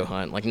come to go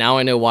hunt. Like now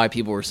I know why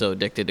people were so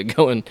addicted to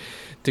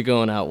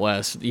going out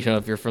west. You know,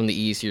 if you're from the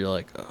east, you're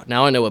like, oh,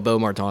 now I know what Bo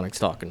Martonic's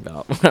talking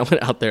about. When I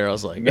went out there, I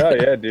was like, No,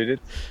 yeah, dude,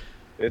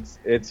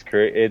 it's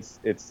great. It's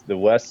the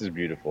West is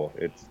beautiful.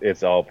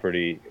 It's all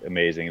pretty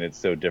amazing, and it's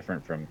so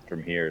different from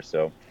here.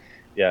 So,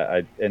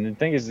 yeah, and the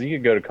thing is, you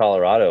could go to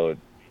Colorado.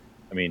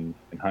 I mean,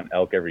 and hunt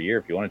elk every year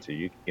if you wanted to.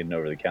 You can get an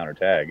over the counter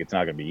tag. It's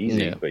not going to be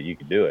easy, yeah. but you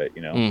could do it.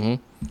 You know.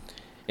 Mm-hmm.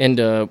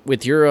 And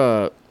with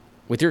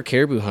your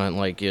caribou hunt,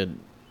 like,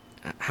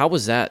 how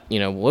was that? You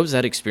know, what was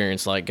that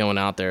experience like going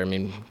out there? I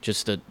mean,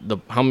 just the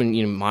how many,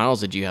 you know, miles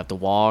did you have to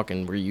walk,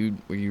 and were you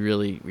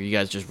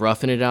guys just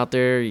roughing it out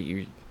there?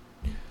 You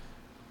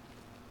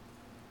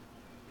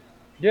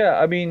Yeah,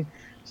 I mean,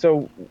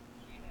 so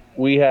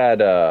we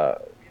had uh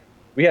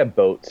we had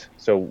boats,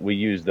 so we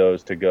used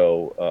those to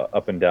go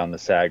up and down the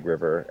Sag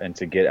River and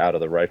to get out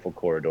of the rifle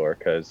corridor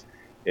because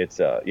it's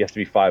you have to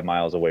be 5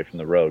 miles away from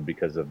the road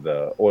because of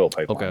the oil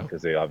pipeline okay?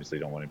 because they obviously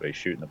don't want anybody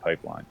shooting the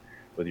pipeline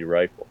with your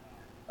rifle.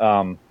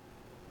 Um,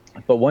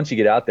 but once you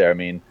get out there, I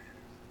mean,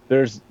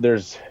 there's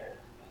there's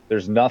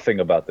there's nothing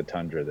about the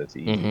tundra that's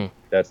easy. Mm-hmm.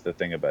 That's the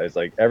thing about it. It's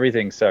like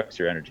everything sucks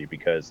your energy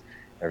because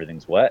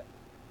everything's wet.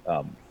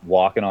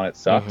 Walking on it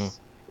Mm-hmm. sucks.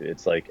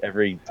 It's like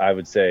I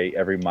would say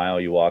every mile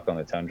you walk on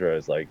the tundra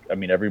is like, I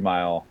mean, every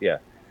mile you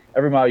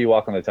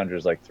walk on the tundra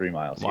is like 3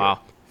 miles here. Wow.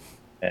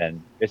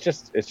 And it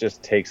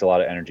just takes a lot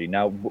of energy.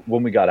 Now,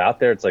 when we got out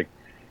there, it's like,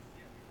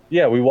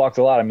 yeah, we walked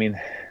a lot. I mean,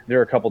 there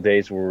were a couple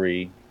days where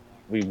we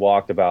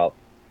walked about,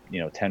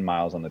 10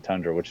 miles on the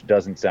tundra, which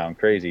doesn't sound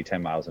crazy,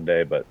 10 miles a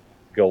day, but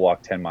go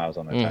walk 10 miles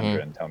on the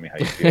tundra and tell me how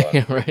you feel at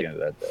Mm-hmm. the Right. end of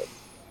that day.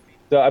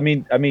 So I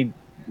mean,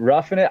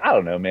 roughing it, I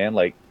don't know, man.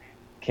 Like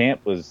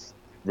camp was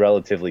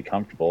relatively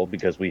comfortable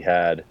because we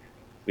had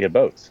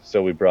boats.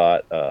 So we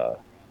brought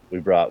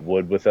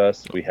wood with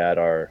us. We had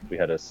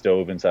a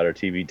stove inside our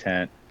TV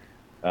tent.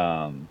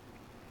 Um,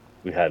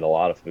 we had a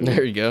lot of There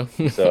food. you go.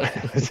 So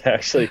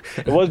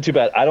it wasn't too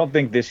bad. I don't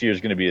think this year is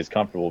going to be as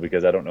comfortable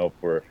because I don't know if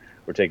we're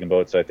taking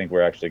boats. So I think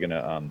we're actually going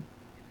to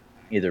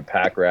either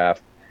pack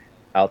raft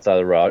outside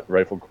the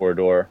rifle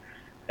corridor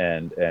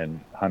and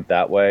hunt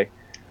that way,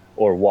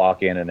 or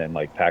walk in and then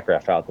like pack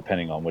raft out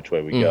depending on which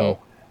way we Mm-hmm. go.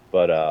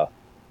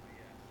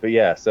 But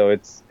yeah, so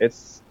it's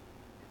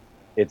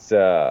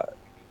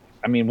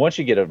I mean, once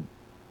you get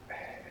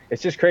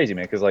it's just crazy,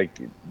 man, because like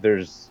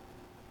there's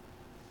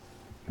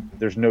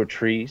no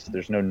trees,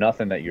 there's no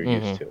nothing that you're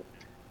Mm-hmm. used to,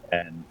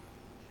 and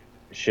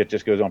shit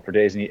just goes on for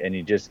days, and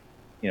you just,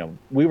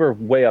 we were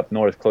way up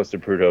north close to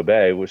Prudhoe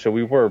Bay, so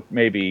we were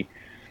maybe,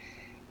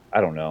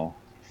 I don't know,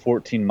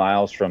 14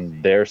 miles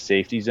from their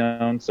safety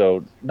zone,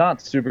 so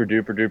not super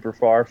duper duper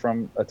far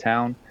from a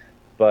town,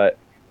 but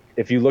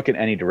if you look in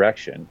any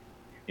direction,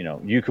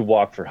 you could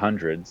walk for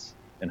hundreds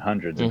and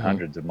hundreds and Mm-hmm.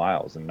 hundreds of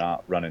miles and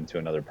not run into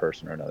another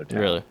person or another town.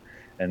 Really.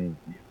 And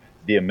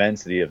the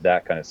immensity of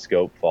that kind of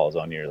scope falls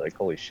on you. Like,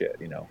 holy shit,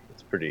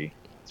 it's pretty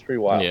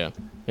wild. Yeah.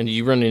 And did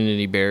you run into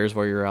any bears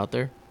while you were out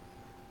there?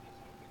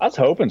 I was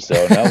hoping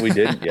so. No, we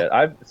didn't yet.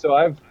 I've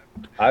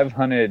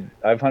hunted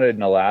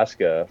in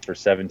Alaska for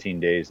 17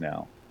 days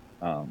now.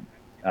 I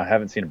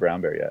haven't seen a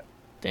brown bear yet,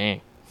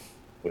 Dang.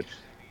 which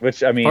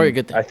I Probably a mean,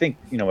 good thing. I think,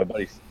 my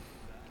buddies.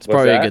 It's What's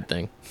probably a that? good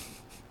thing.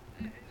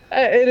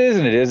 It is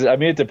and it is. I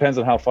mean, it depends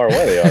on how far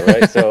away they are,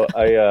 right? So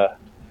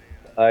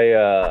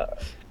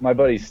my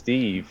buddy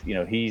Steve,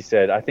 he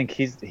said I think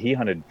he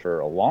hunted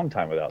for a long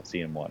time without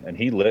seeing one, and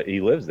he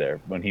lives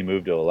there when he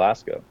moved to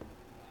Alaska.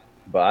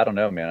 But I don't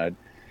know, man.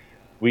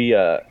 we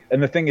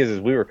and the thing is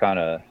we were kind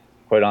of,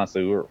 quite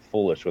honestly, we were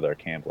foolish with our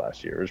camp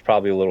last year. It was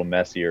probably a little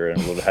messier and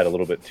had a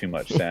little bit too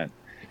much scent,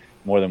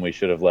 more than we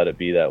should have let it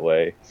be that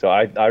way. So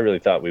I really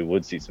thought we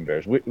would see some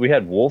bears. We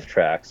had wolf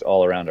tracks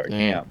all around our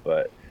Yeah. camp,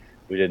 but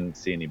we didn't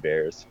see any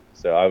bears.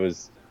 So I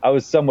was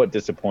somewhat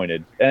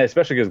disappointed, and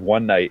especially because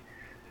one night,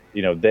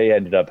 they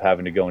ended up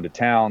having to go into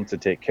town to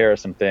take care of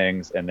some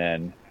things, and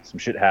then some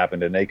shit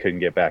happened, and they couldn't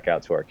get back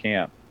out to our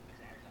camp.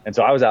 And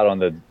so I was out on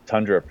the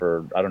tundra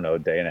for, I don't know, a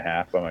day and a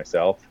half by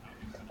myself.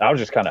 I was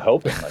just kind of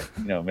hoping,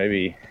 like,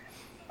 maybe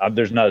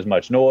there's not as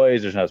much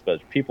noise, there's not as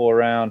much people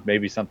around,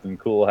 maybe something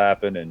cool will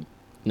happen, and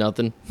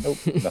Nothing. nope,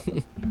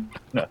 nothing,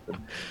 nothing.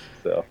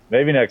 So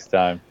maybe next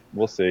time,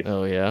 we'll see.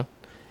 Oh yeah.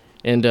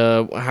 And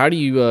how do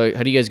you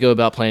guys go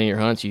about planning your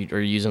hunts? Are you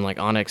using like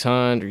Onyx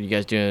Hunt? Or are you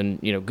guys doing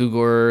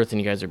Google Earth and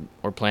you guys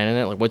are planning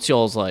it? Like, what's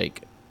y'all's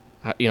like?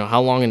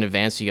 How long in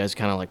advance do you guys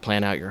kind of like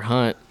plan out your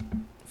hunt?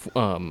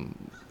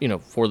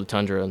 For the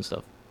tundra and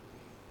stuff.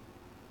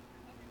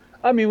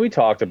 I mean, we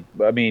talked.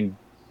 I mean,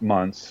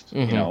 months.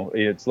 Mm-hmm.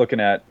 It's looking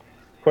at.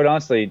 Quite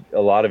honestly,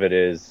 a lot of it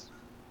is.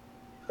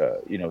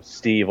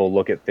 Steve will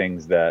look at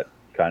things that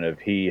kind of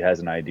he has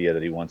an idea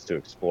that he wants to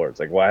explore. It's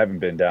like, well, I haven't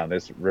been down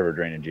this river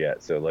drainage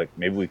yet, so like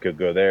maybe we could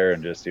go there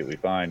and just see what we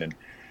find. And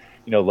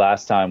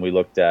last time we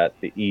looked at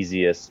the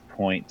easiest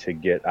point to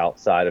get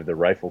outside of the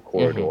rifle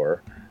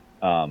corridor,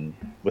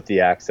 with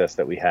the access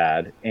that we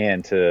had,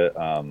 and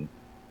to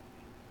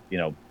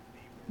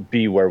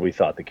be where we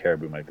thought the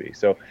caribou might be.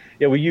 So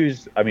yeah, we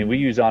use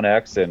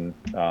OnX and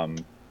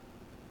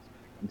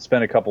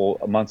spent a couple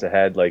of months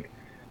ahead, like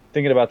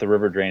thinking about the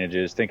river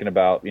drainages, thinking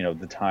about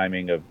the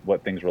timing of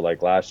what things were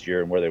like last year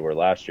and where they were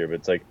last year. But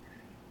it's like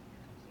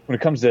when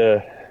it comes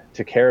to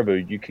caribou,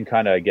 you can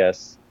kind of, I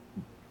guess,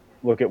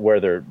 look at where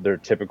their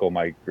typical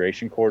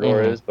migration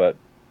corridor is. But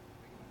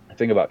the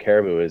thing about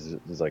caribou is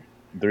like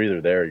they're either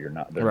there or you're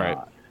not. They're Right.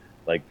 not.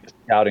 Like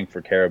scouting for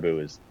caribou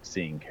is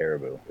seeing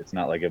caribou. It's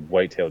not like a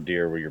white-tailed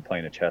deer where you're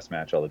playing a chess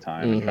match all the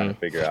time and trying to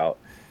figure out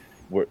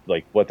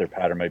what their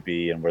pattern might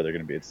be and where they're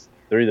going to be.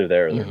 They're either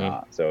there or they're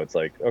not. So it's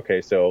like,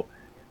 okay, so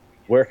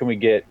where can we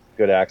get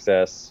good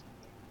access?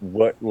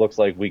 What looks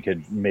like we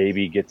could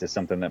maybe get to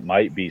something that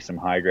might be some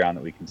high ground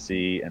that we can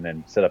see, and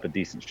then set up a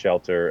decent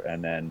shelter,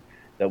 and then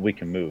that we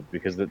can move.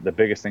 Because the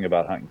biggest thing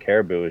about hunting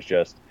caribou is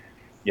just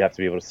you have to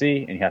be able to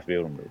see and you have to be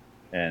able to move.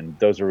 And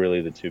those are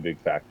really the two big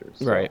factors.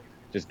 So Right.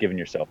 just giving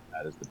yourself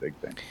that is the big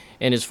thing.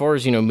 And as far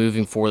as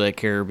moving for that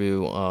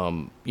caribou,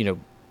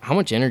 how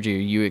much energy are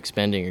you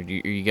expending, or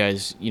are you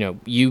guys,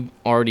 you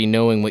already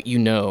knowing what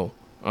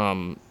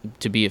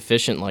to be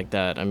efficient like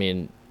that? I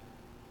mean,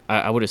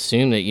 I would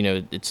assume that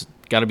it's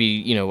got to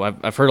be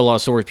I've heard a lot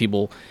of stories,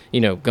 people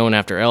going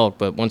after elk,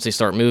 but once they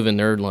start moving,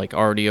 they're like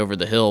already over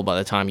the hill by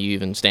the time you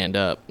even stand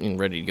up and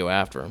ready to go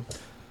after them.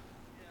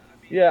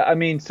 Yeah, I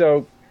mean,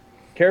 so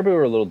caribou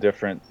are a little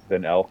different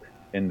than elk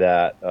in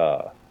that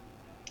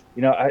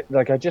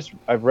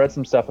I've read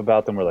some stuff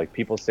about them where like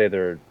people say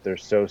they're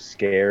so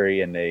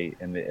scary and they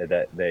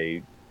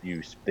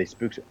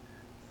spook.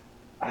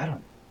 I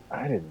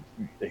didn't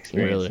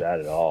experience Really?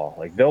 that at all.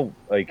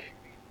 Like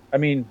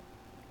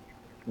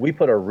we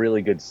put a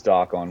really good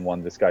stock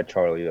on this guy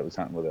Charlie that was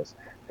hunting with us.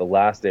 The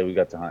last day we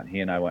got to hunt, he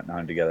and I went and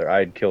hunted together. I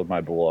had killed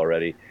my bull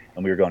already,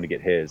 and we were going to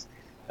get his.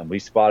 And we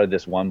spotted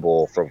this one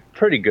bull from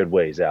pretty good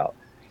ways out,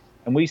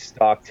 and we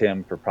stalked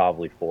him for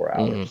probably 4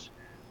 hours,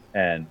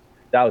 and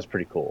that was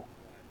pretty cool.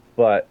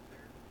 But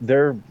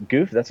they're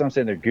goofy. That's what I'm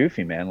saying. They're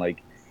goofy, man.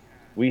 Like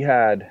we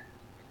had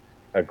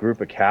a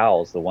group of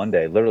cows the one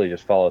day literally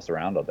just follow us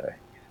around all day,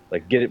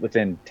 like get it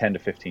within 10 to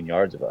 15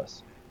 yards of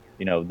us.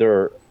 We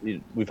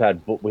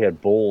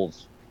had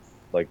bulls,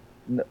 like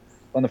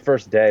on the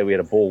first day we had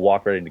a bull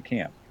walk right into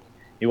camp.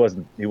 He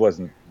wasn't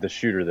the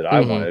shooter that I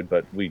wanted,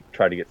 but we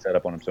tried to get set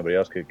up on him. Somebody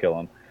else could kill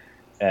him.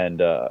 And,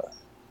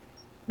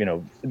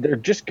 they're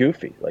just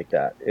goofy like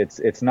that.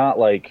 It's not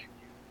like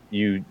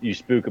you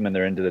spook them and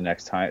they're into the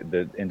next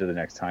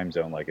time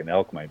zone like an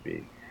elk might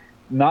be.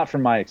 Not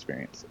from my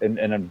experience.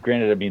 And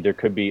granted, I mean, there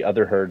could be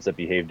other herds that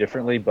behave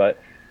differently, but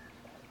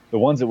the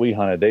ones that we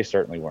hunted, they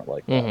certainly weren't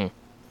like that.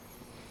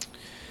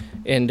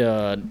 And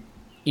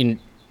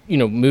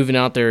moving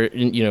out there,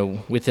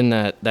 within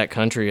that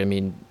country, I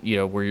mean,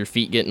 were your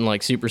feet getting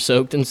like super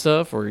soaked and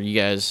stuff, or you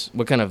guys,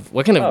 what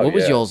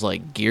was y'all's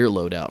like gear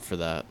loadout for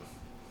that?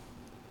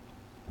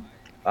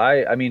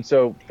 I mean,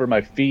 so for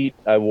my feet,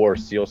 I wore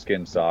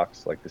sealskin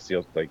socks, like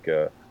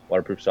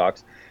waterproof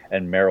socks,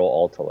 and Merrell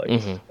Alta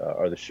legs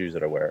are the shoes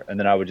that I wear. And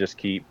then I would just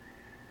keep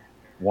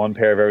one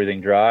pair of everything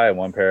dry and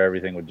one pair of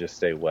everything would just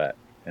stay wet.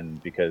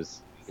 And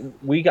because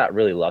we got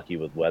really lucky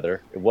with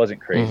weather, it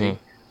wasn't crazy,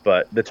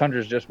 but the tundra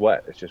is just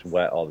wet. It's just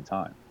wet all the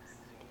time.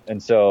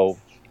 And so,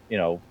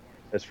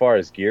 as far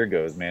as gear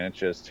goes, man, it's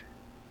just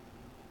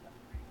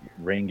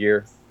rain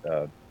gear,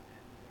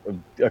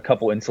 a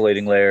couple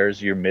insulating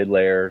layers, your mid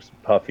layers,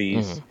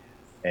 puffies,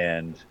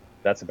 and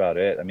that's about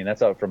it. I mean,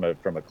 that's out from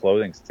a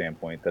clothing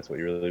standpoint. That's what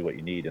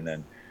you need. And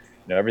then,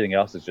 everything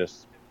else is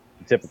just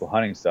typical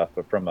hunting stuff.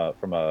 But from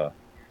a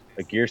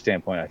gear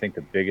standpoint, I think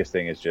the biggest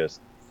thing is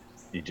just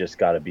You just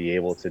got to be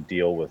able to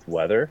deal with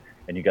weather,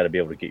 and you got to be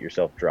able to get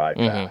yourself dry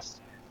Mm-hmm.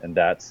 fast. And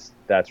that's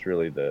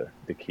really the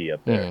key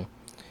up there. Mm-hmm.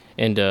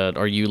 And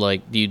are you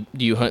like do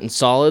you hunt in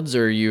solids,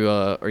 or are you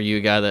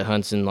a guy that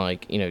hunts in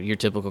like your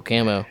typical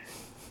camo?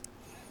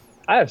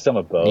 I have some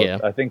of both. Yeah.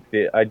 I think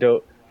I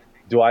don't.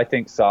 Do I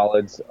think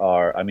solids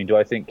are? I mean, do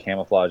I think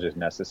camouflage is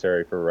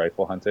necessary for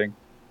rifle hunting?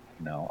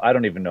 No, I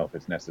don't even know if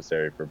it's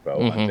necessary for bow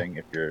Mm-hmm. hunting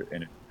if you're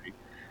in a tree,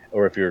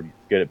 or if you're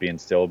good at being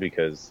still.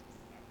 Because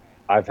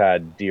I've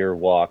had deer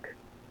walk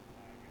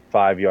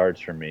 5 yards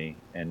from me,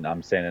 and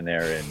I'm standing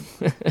there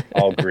in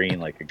all green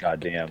like a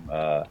goddamn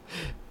uh,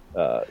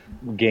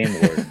 game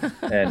warden,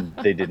 and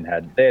they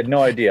had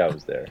no idea I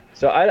was there.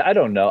 So I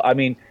don't know. I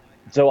mean,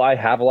 so I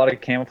have a lot of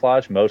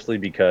camouflage, mostly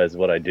because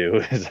what I do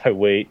is I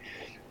wait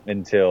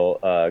until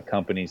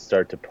companies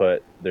start to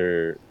put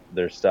their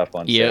stuff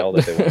on Yep. sale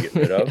that they want to get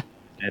rid of.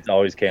 And it's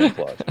always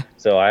camouflage.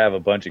 So I have a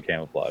bunch of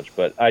camouflage,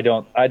 but I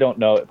don't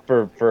know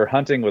for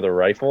hunting with a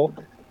rifle.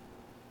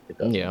 It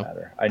doesn't Yeah.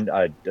 matter.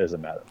 I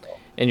doesn't matter at all.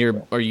 And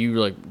So. are you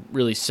like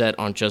really set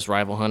on just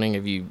rifle hunting?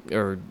 Have you,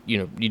 or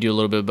you do a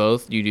little bit of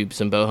both? Do you do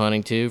some bow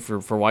hunting too for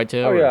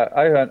whitetail? Oh Or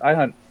yeah, I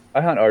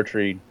hunt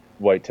archery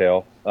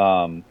whitetail.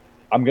 I'm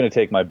gonna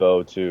take my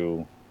bow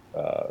to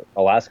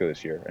Alaska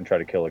this year and try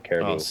to kill a oh,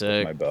 caribou with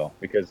sick. my bow,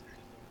 because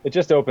it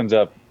just opens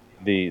up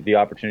the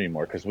opportunity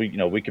more, because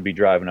we could be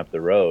driving up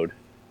the road,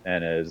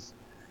 and as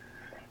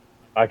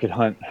I could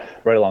hunt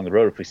right along the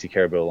road if we see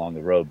caribou along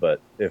the road, but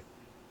if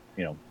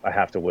I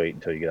have to wait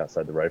until you get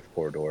outside the rifle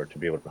corridor to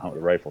be able to hunt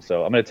with a rifle.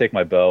 So I'm going to take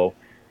my bow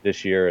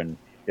this year and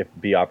if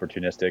be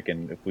opportunistic.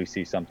 And if we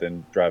see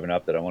something driving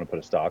up that I want to put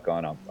a stock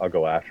on, I'll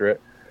go after it.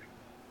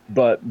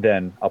 But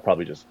then I'll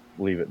probably just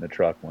leave it in the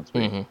truck once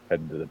we Mm-hmm. head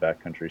into the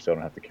backcountry, so I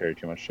don't have to carry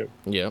too much shit.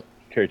 Yep.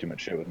 Carry too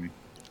much shit with me.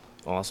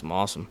 Awesome.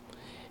 Awesome.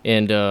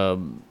 And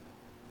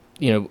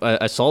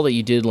I saw that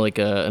you did like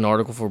an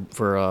article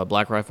for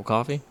Black Rifle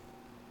Coffee.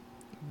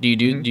 Do you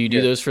do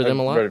Yeah, those for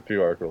them I've a read lot? a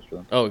few articles for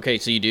them. Oh, okay.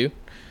 So you do.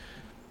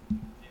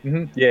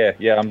 Yeah,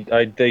 yeah.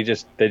 They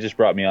just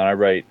brought me on. I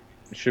write,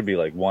 it should be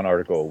like one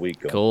article a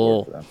week going forward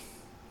Cool. for them.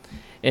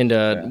 And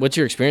Yeah. what's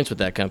your experience with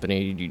that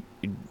company?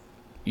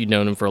 You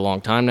known them for a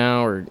long time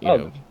now, or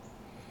Oh,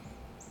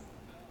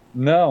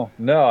 no.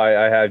 I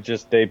have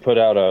just, they put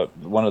out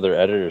one of their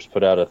editors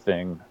put out a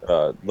thing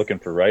looking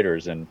for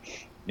writers, and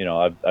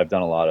I've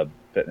done a lot of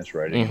fitness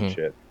writing and Mm-hmm.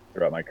 shit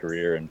throughout my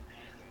career, and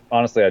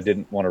honestly, I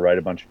didn't want to write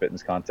a bunch of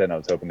fitness content. I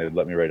was hoping they'd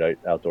let me write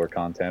outdoor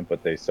content,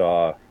 but they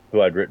saw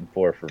who I'd written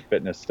for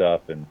fitness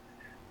stuff, and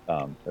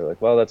they're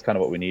like, well, that's kind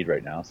of what we need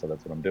right now, so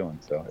that's what I'm doing.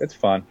 So it's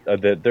fun.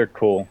 They're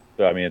cool.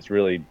 So, I mean, it's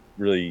really,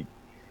 really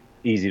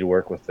easy to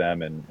work with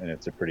them, and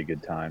it's a pretty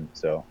good time.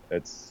 So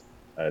it's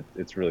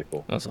really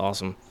cool. That's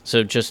awesome.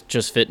 So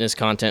just fitness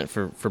content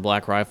for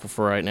Black Rifle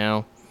for right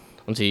now,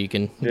 until you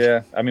can.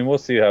 Yeah, I mean, we'll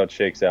see how it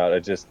shakes out.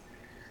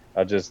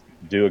 I'll just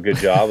do a good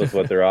job with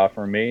what they're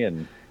offering me,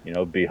 and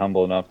be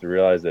humble enough to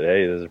realize that,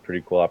 hey, this is a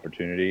pretty cool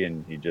opportunity,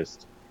 and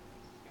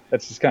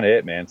that's just kind of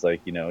it, man. It's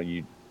like,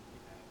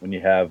 when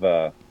you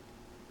have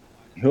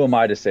who am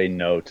I to say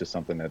no to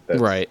something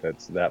Right.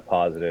 that's that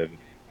positive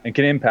and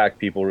can impact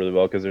people really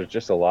well, because there's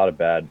just a lot of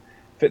bad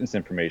fitness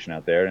information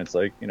out there, and it's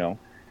like,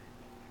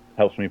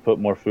 helps me put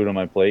more food on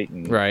my plate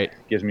and Right.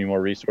 gives me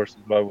more resources.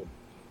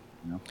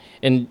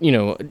 And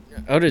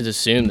I would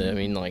assume that, I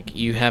mean, like,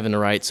 you having to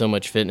write so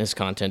much fitness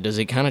content, does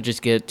it kind of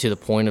just get to the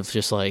point of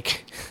just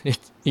like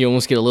you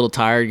almost get a little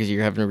tired because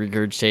you're having to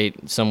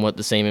regurgitate somewhat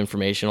the same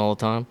information all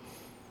the time?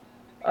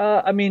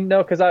 I mean,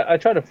 no, because I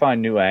try to find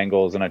new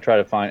angles, and I try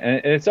to find,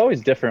 and it's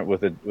always different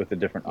with a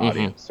different Mm-hmm.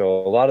 audience. So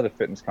a lot of the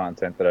fitness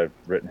content that I've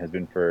written has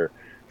been for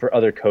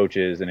other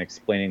coaches and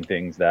explaining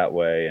things that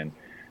way, and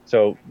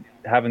so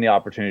having the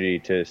opportunity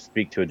to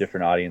speak to a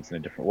different audience in a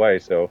different way.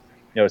 So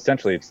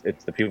essentially,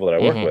 it's the people that I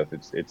work Mm-hmm.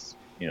 with. It's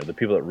the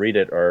people that read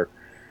it are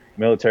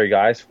military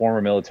guys,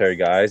 former military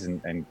guys,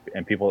 and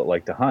people that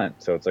like to hunt.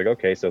 So it's like,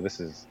 okay, so this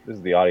is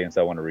the audience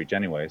I want to reach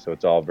anyway. So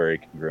it's all very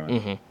congruent.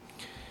 Mm-hmm.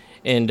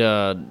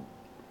 And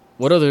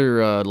what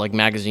other like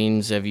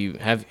magazines have you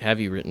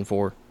written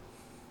for?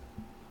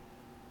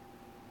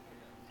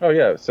 Oh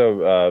yeah,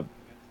 so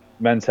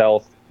Men's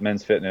Health,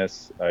 Men's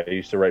Fitness. I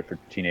used to write for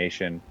T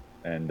Nation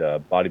and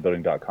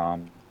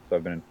bodybuilding.com. So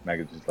I've been in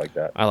magazines like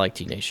that. I like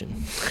T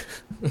Nation.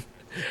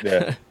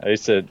 Yeah, I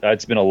used to.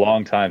 It's been a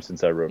long time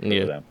since I wrote for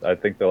Yeah. them. I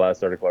think the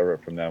last article I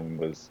wrote from them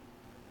was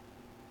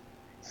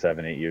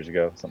 7-8 years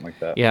ago, something like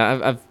that.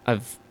 Yeah,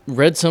 I've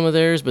read some of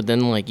theirs, but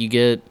then like you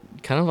get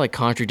kind of like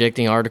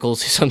contradicting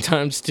articles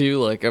sometimes too.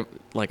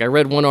 Like I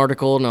read one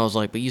article and I was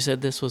like, but you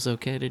said this was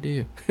okay to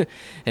do,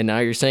 and now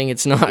you're saying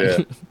it's not. Yeah.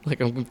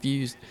 Like I'm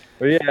confused.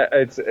 But yeah,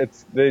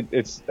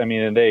 I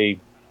mean, and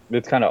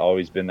it's kind of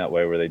always been that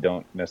way, where they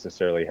don't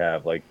necessarily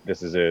have like,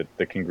 this is the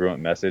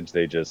congruent message.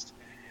 They just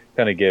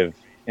kind of give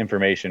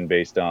information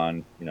based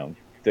on,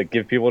 to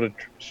give people to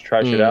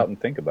try shit out and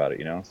think about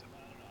it.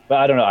 But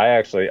I don't know.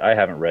 I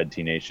haven't read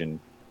T Nation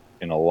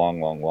in a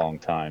long, long, long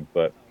time,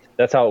 but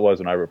that's how it was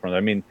when I wrote for them.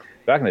 I mean,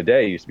 back in the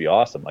day, it used to be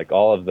awesome. Like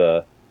all of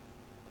the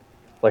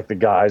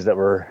guys that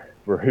were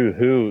where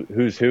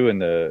who's who in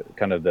the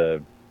kind of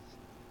the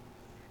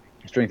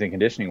strength and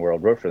conditioning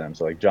world wrote for them.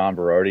 So like John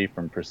Berardi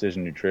from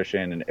Precision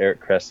Nutrition and Eric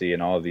Cressy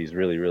and all of these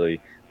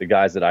really the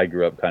guys that I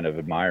grew up kind of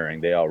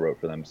admiring, they all wrote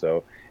for them.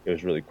 So it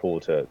was really cool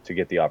to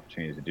get the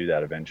opportunity to do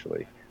that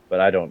eventually. But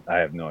I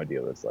have no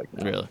idea what it's like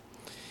now. Really.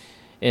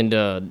 And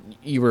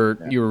you were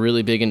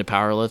really big into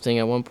powerlifting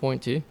at one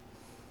point too?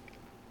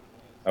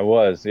 I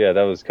was, yeah,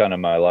 that was kind of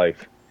my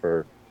life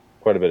for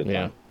quite a bit of time.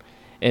 Yeah.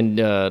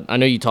 And I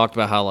know you talked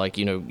about how, like,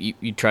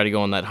 you try to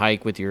go on that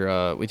hike with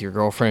your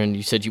girlfriend.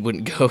 You said you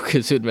wouldn't go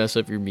because it would mess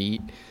up your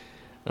meat.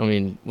 I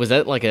mean, was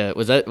that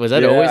always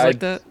like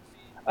that?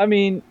 I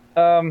mean,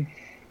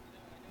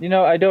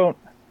 I don't.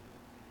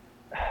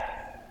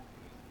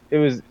 It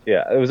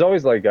was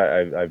always like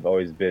I've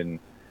always been.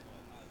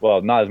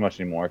 Well, not as much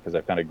anymore because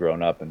I've kind of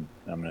grown up and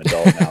I'm an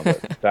adult now.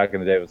 But back in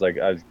the day, it was like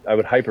I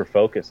would hyper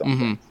focus on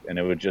things, and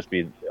it would just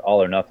be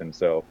all or nothing.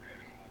 So,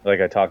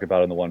 like I talked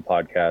about in the one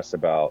podcast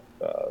about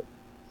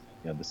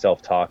the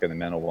self-talk and the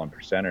mental one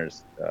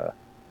percenters,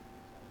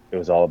 it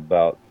was all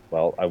about,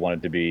 well, I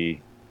wanted to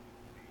be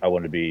able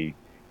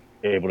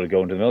to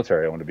go into the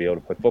military. I wanted to be able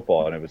to play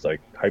football, and it was like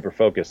hyper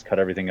focus, cut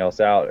everything else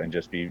out, and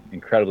just be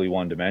incredibly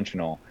one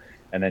dimensional,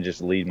 and then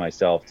just lead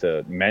myself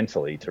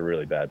mentally to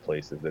really bad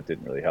places that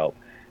didn't really help.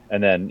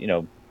 And then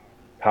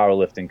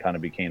powerlifting kind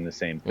of became the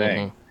same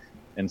thing,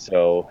 and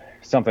so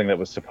something that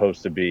was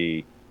supposed to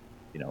be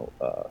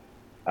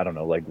I don't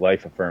know, like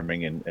life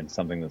affirming and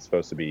something that's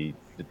supposed to be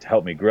to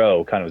help me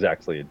grow kind of was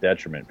actually a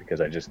detriment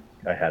because I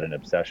had an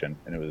obsession,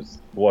 and it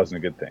wasn't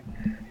a good thing.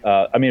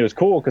 I mean, it was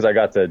cool because I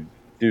got to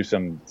do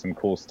some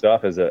cool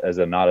stuff as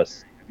a not a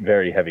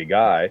very heavy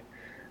guy,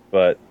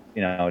 but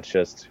it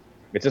just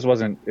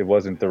wasn't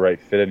the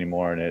right fit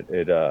anymore. And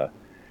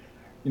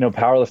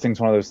powerlifting is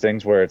one of those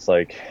things where it's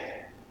like,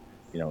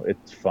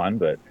 it's fun,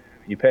 but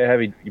you pay a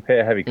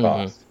heavy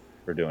cost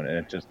for doing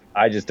it. And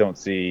I just don't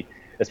see,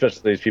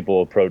 especially as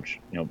people approach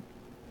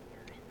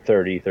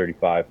 30,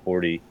 35,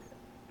 40,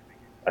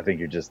 I think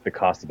the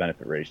cost to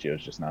benefit ratio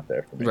is just not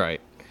there for me.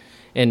 Right.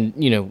 And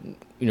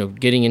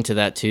getting into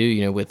that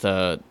too, with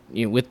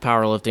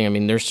powerlifting, I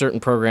mean, there's certain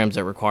programs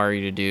that require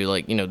you to do,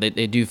 like,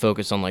 they do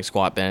focus on like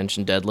squat, bench,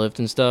 and deadlift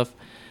and stuff.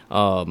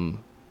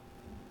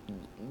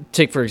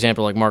 Take for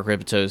example like Mark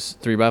Rippetoe's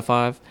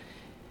 3x5.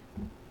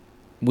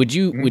 Would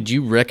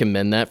you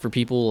recommend that for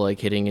people like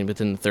hitting in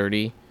within the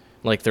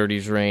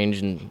 30s range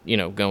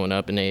and going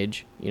up in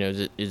age?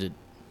 Is it?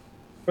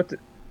 But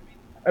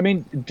I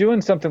mean,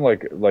 doing something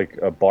like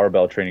a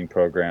barbell training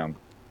program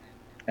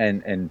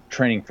and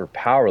training for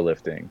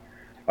powerlifting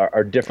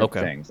are different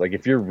things. Like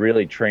if you're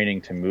really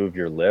training to move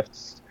your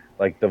lifts,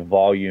 like the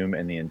volume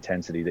and the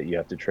intensity that you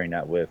have to train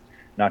that with,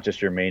 not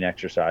just your main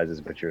exercises,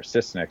 but your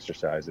assistant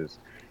exercises,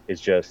 is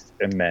just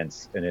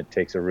immense, and it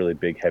takes a really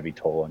big, heavy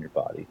toll on your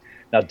body.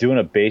 Now, doing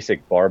a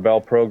basic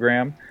barbell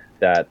program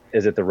that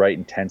is at the right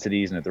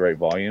intensities and at the right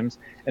volumes,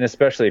 and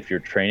especially if your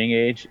training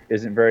age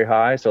isn't very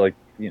high. So like,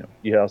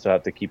 you also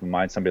have to keep in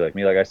mind somebody like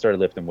me, like I started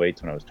lifting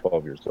weights when I was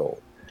 12 years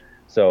old.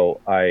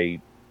 So I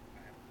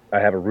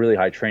have a really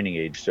high training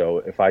age. So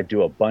if I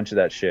do a bunch of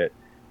that shit,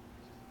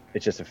 it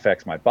just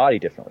affects my body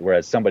differently.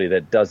 Whereas somebody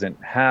that doesn't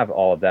have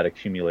all of that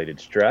accumulated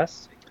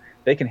stress,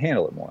 they can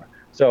handle it more.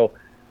 So,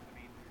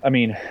 I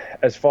mean,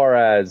 as far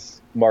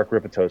as Mark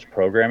Rippetoe's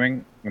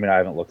programming, I mean, I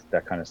haven't looked at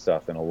that kind of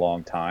stuff in a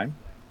long time,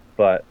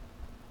 but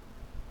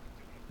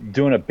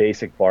doing a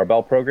basic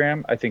barbell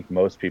program, I think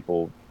most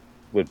people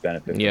would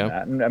benefit from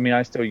that. And I mean,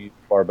 I still use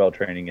barbell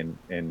training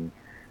in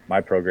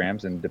my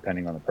programs, and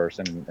depending on the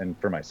person, and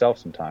for myself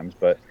sometimes,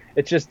 but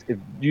it's just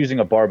using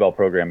a barbell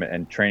program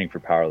and training for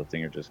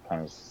powerlifting are just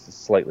kind of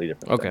slightly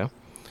different. Okay. Things.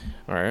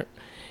 All right.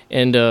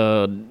 And,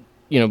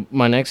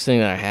 my next thing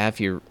that I have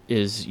here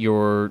is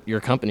your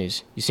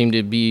companies. You seem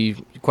to be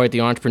quite the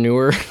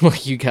entrepreneur.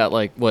 Like you got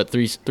like what,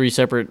 three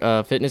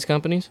separate fitness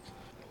companies?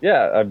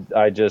 Yeah.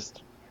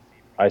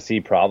 I see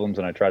problems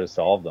and I try to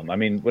solve them. I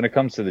mean, when it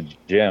comes to the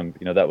gym,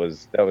 that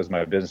was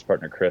my business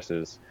partner,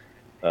 Chris's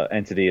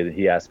entity that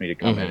he asked me to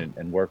come in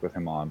and work with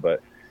him on.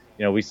 But,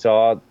 we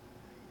saw,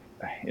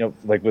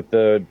 like with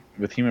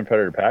Human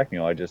Predator Pack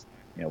Mule, I just,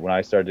 when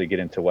I started to get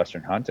into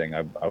Western hunting,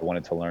 I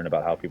wanted to learn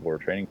about how people were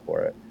training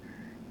for it.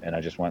 And I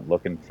just went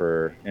looking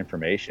for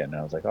information, and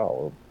I was like, oh,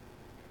 well,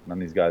 none of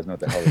these guys know what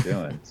the hell they're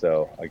doing.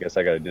 So I guess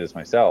I got to do this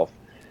myself.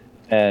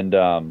 And,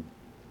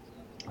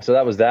 so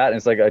that was that. And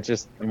it's like,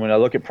 when I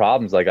look at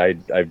problems, like I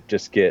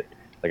just get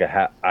like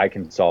I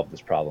can solve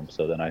this problem.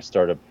 So then I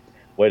start a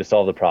way to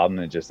solve the problem,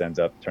 and it just ends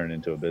up turning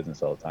into a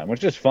business all the time,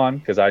 which is fun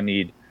because I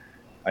need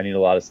a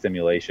lot of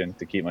stimulation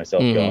to keep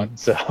myself going.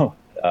 So,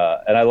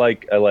 and I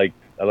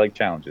like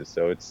challenges.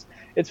 So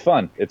it's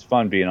fun. It's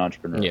fun being an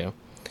entrepreneur. Yeah.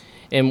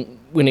 And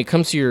when it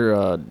comes to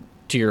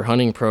your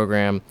hunting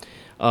program,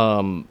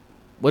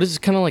 what is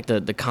kind of like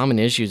the common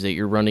issues that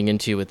you're running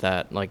into with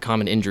that, like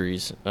common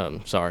injuries?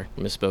 Sorry,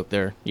 misspoke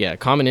there. Yeah,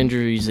 common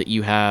injuries that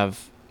you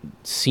have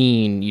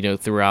seen,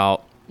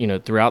 throughout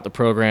the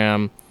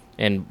program,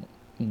 and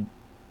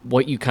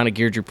what you kind of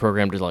geared your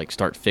program to like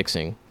start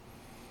fixing.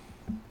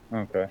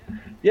 Okay.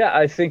 Yeah,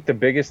 I think the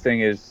biggest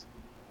thing is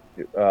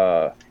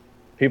uh,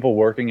 people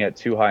working at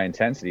too high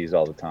intensities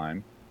all the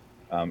time.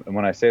 And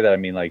when I say that, I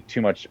mean like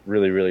too much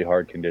really, really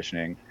hard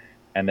conditioning,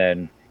 and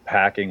then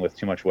packing with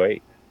too much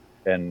weight,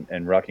 and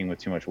rucking with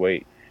too much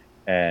weight,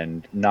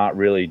 and not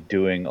really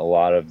doing a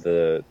lot of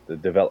the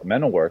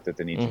developmental work that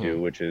they need to Mm-hmm.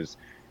 do, which is,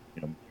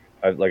 you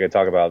know, like I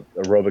talk about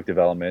aerobic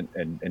development,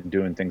 and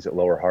doing things at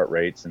lower heart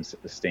rates and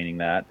sustaining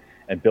that,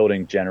 and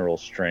building general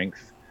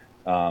strength.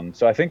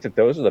 So I think that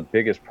those are the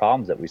biggest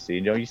problems that we see.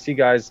 You know, you see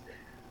guys,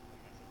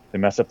 they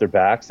mess up their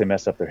backs, they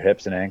mess up their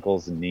hips and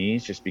ankles and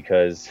knees just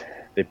because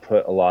they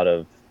put a lot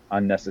of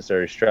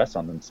unnecessary stress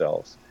on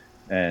themselves,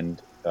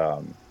 and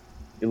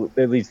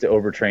it leads to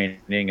overtraining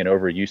and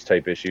overuse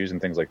type issues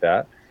and things like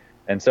that.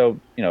 And so,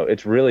 you know,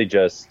 it's really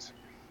just,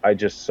 I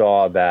just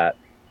saw that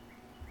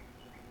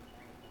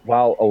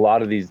while a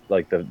lot of these,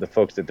 like the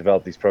folks that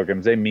develop these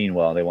programs, they mean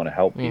well and they want to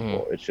help Mm-hmm.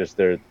 people. It's just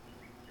the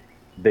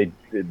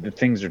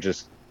things are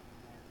just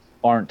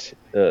aren't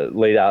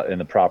laid out in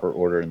the proper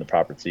order, in the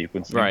proper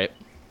sequencing. Right.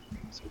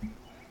 So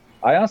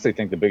I honestly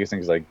think the biggest thing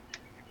is like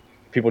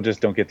people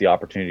just don't get the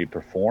opportunity to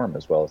perform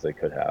as well as they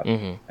could have.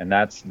 Mm-hmm. And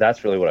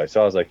that's really what I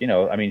saw. I was like, you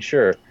know, I mean,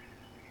 sure,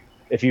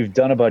 if you've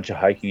done a bunch of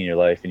hiking in your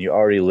life and you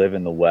already live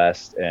in the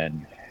West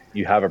and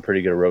you have a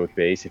pretty good aerobic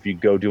base, if you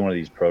go do one of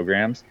these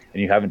programs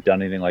and you haven't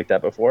done anything like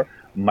that before,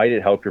 might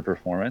it help your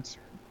performance?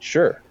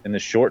 Sure, in the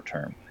short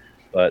term,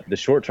 but the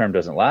short term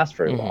doesn't last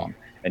very Mm-hmm. long,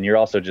 and you're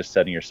also just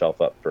setting yourself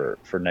up for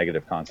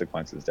negative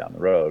consequences down the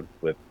road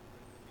with,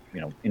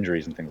 you know,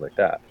 injuries and things like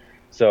that.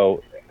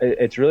 So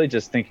it's really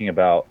just thinking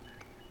about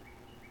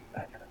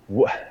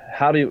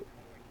how do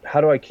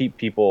I keep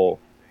people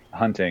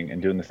hunting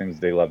and doing the things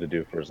they love to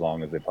do for as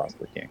long as they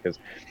possibly can? Because,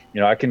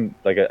 you know, I can,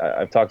 like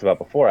I've talked about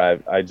before,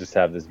 I just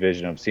have this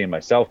vision of seeing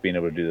myself being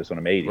able to do this when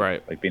I'm 80,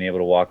 Right. like being able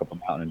to walk up a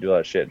mountain and do all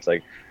that shit. It's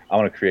like I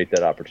want to create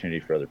that opportunity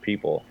for other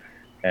people,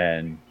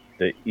 and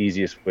the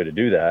easiest way to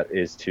do that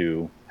is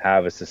to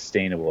have a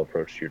sustainable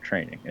approach to your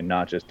training and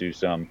not just do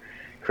some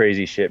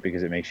crazy shit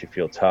because it makes you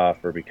feel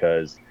tough, or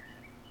because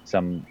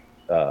some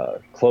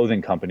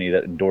clothing company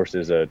that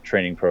endorses a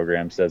training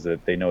program says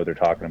that they know what they're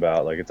talking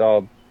about. Like, it's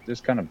all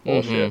just kind of Mm-hmm.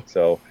 bullshit.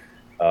 So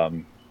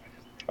um,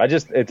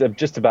 it's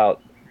just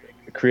about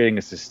creating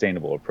a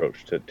sustainable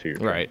approach to your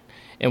training. Right.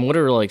 And what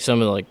are like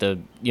some of like the,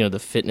 you know, the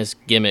fitness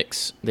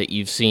gimmicks that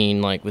you've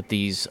seen like with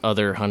these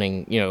other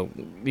hunting, you know,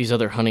 these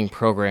other hunting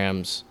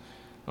programs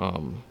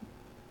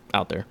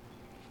out there?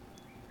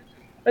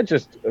 It's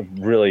just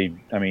really,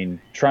 I mean,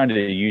 trying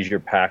to use your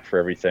pack for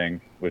everything,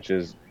 which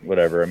is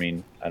whatever. I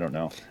mean, I don't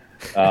know.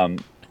 Um,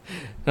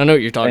 I know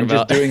what you're talking and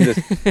just about. doing this,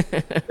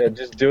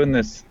 just doing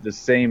this the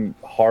same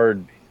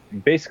hard,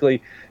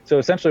 basically. So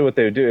essentially what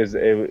they would do is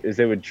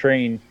they would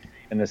train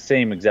in the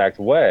same exact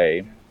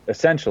way,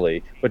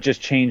 essentially, but just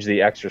change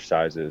the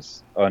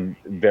exercises on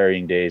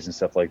varying days and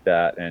stuff like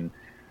that. And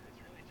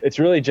it's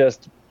really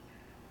just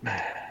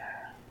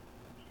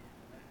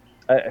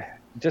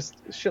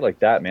shit like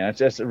that, man. It's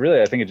just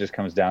really, I think it just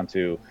comes down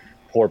to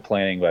poor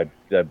planning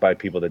by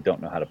people that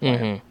don't know how to plan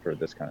Mm-hmm. for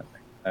this kind of thing.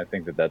 I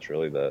think that that's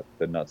really the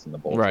nuts and the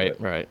bolts of Right,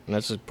 it. right. And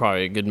that's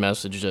probably a good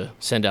message to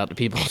send out to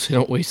people so they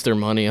don't waste their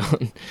money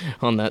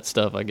on that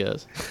stuff, I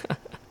guess.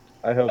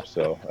 I hope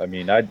so. I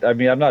mean,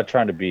 I'm not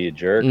trying to be a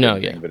jerk or No,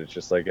 yeah. anything, but it's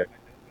just like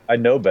I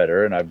know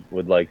better, and I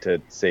would like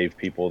to save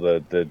people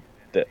the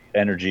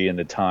energy and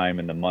the time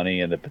and the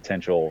money and the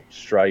potential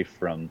strife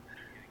from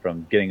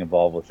getting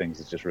involved with things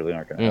that just really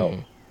aren't going to help.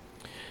 Mm-hmm.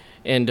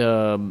 And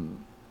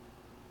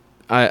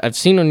I've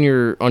seen on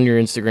your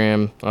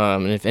Instagram,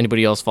 and if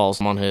anybody else follows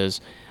him on his,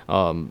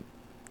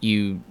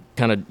 you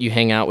you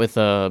hang out with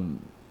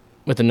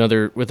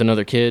another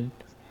kid.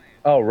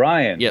 Oh,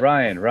 Ryan, Yep.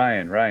 Ryan,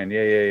 Ryan, Ryan.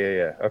 Yeah, yeah, yeah,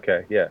 yeah.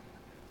 Okay, yeah,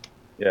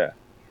 yeah,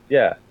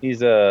 yeah.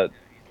 He's one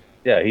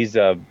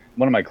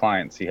of my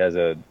clients. He has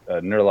a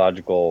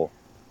neurological,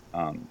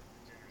 um,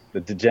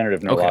 the degenerative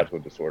Okay. neurological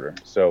disorder.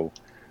 So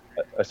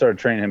I started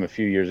training him a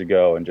few years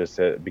ago and just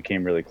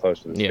became really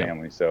close with his Yeah.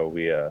 family. So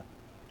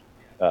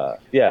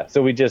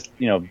so we just,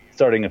 you know,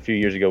 starting a few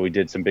years ago, we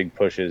did some big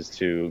pushes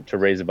to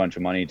raise a bunch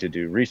of money to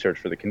do research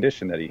for the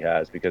condition that he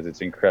has, because it's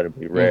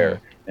incredibly rare,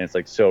 Mm-hmm. and it's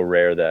like so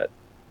rare that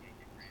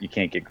you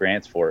can't get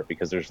grants for it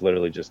because there's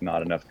literally just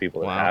not enough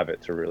people that Wow. have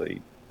it to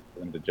really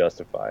them to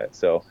justify it.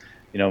 So,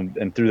 you know,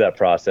 and through that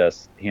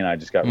process, he and I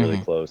just got really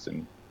Mm-hmm. close,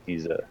 and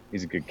he's a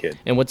good kid.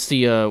 And what's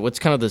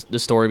kind of the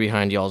story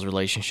behind y'all's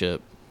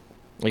relationship?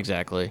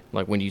 Exactly.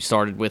 Like when you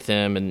started with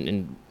him,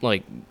 and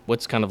like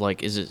what's kind of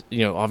like, is it, you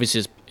know,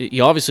 obviously he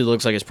obviously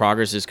looks like his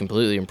progress is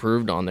completely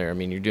improved on there. I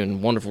mean, you're doing a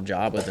wonderful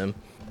job with him.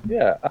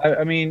 Yeah,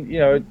 I mean, you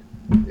know,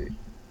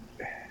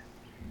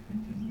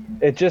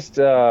 it just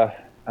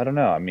I don't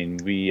know. I mean,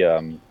 we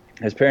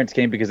his parents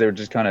came because they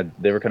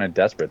were kind of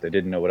desperate. They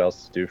didn't know what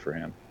else to do for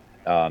him.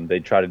 They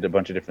tried a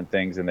bunch of different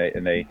things, and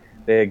they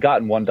had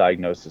gotten one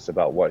diagnosis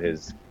about what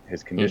his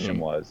condition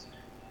Mm-hmm. was.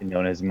 You know,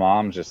 and his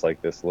mom's just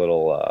like this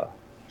little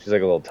she's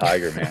like a little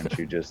tiger, man.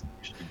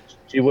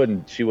 She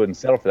wouldn't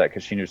settle for that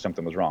because she knew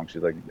something was wrong.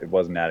 She's like, it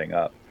wasn't adding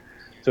up.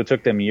 So it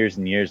took them years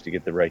and years to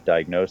get the right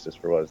diagnosis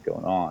for what was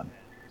going on.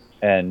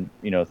 And,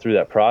 through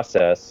that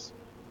process,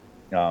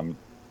 um,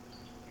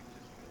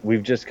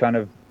 we've just kind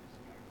of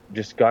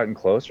just gotten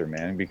closer,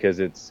 man, because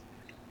it's,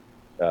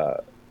 uh,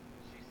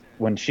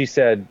 when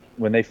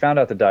they found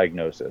out the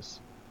diagnosis,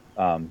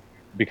 um,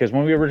 because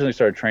when we originally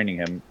started training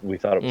him, we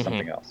thought it was Mm-hmm.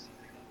 something else.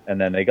 And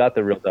then they got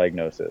the real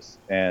diagnosis.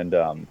 And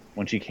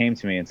when she came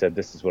to me and said,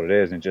 this is what it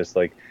is, and just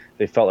like,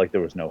 they felt like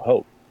there was no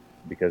hope,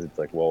 because it's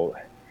like, well,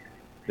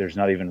 there's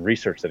not even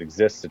research that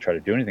exists to try to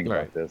do anything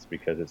Right. about this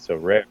because it's so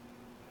rare.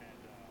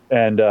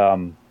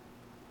 And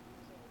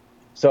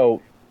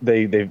so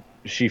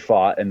she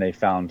fought, and they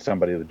found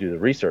somebody to do the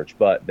research,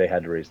 but they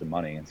had to raise the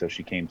money. And so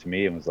she came to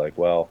me and was like,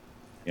 well,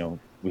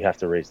 we have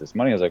to raise this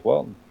money. I was like,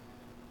 well,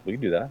 we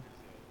can do that.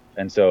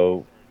 And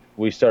so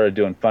we started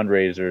doing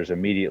fundraisers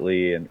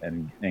immediately,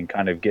 and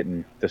kind of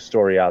getting the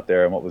story out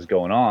there and what was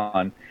going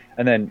on.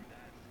 And then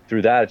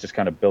through that, it just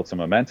kind of built some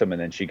momentum.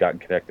 And then she got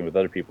connected with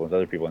other people.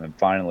 And then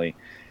finally,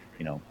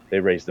 they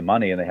raised the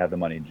money, and they have the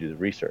money to do the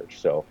research.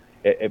 So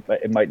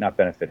it might not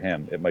benefit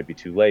him. It might be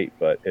too late,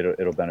 but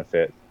it'll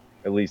benefit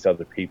at least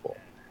other people.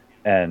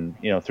 And,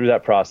 through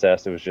that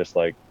process, it was just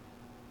like,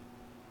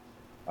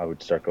 I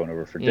would start going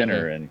over for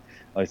dinner and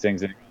all these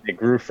things. And it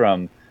grew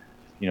from,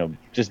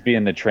 just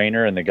being the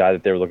trainer and the guy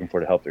that they were looking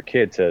for to help their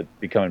kid, to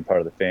becoming part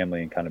of the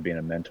family and kind of being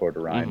a mentor to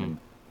Ryan,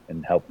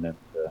 and helping him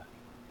to,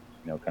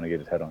 kind of get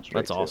his head on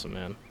straight. That's awesome,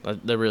 man.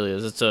 That really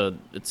is. It's a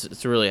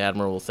really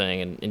admirable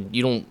thing. And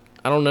you don't,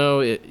 I don't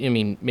know. I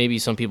mean, maybe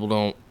some people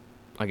don't,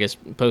 I guess,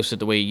 post it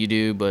the way you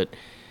do, but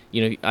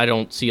I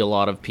don't see a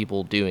lot of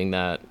people doing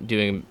that,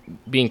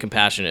 being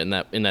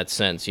compassionate in that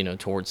sense,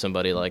 towards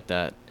somebody like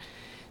that.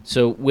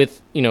 So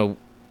with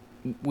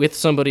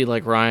somebody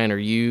like Ryan, are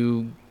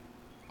you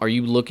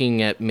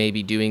looking at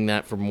maybe doing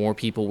that for more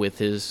people with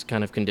his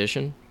kind of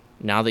condition?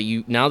 Now that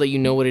you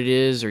know what it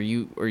is, are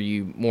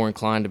you more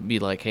inclined to be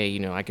like,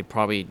 hey, I could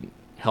probably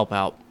help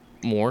out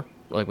more,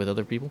 like with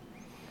other people?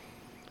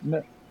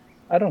 No,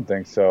 I don't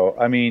think so.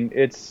 I mean,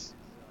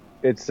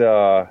 first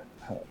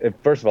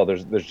of all,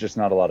 there's just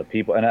not a lot of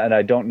people, and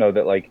I don't know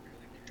that, like,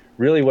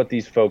 really what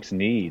these folks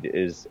need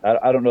is,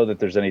 I don't know that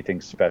there's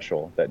anything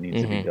special that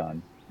needs to be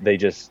done.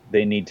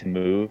 They need to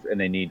move, and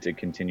they need to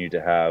continue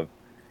to have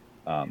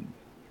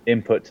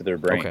input to their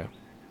brain, Okay.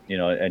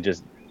 and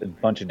just a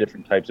bunch of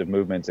different types of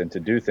movements, and to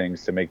do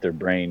things to make their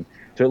brain,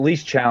 to at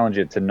least challenge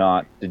it to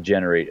not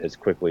degenerate as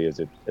quickly as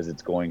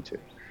it's going to.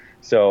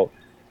 So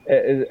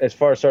as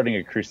far as starting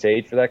a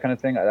crusade for that kind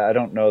of thing, I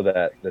don't know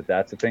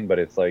that's a thing, but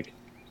it's like,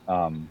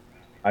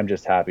 I'm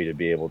just happy to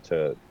be able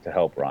to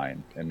help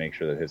Ryan and make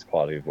sure that his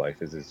quality of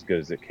life is as good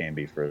as it can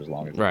be for as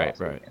long as it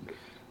possibly can be.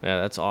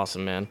 Yeah, that's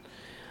awesome, man.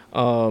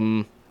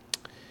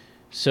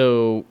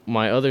 So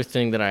my other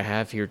thing that I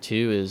have here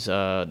too is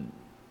the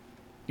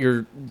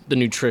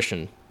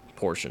nutrition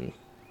portion.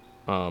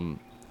 I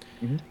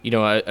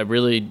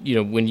really,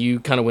 when you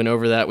kind of went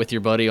over that with your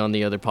buddy on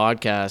the other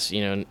podcast,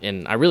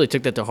 and I really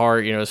took that to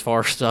heart, as far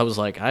as I was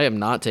like, I am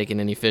not taking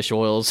any fish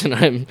oils, and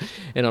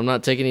I'm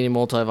not taking any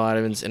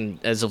multivitamins. And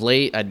as of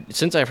late,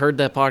 since I've heard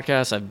that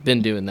podcast, I've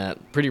been doing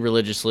that pretty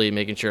religiously,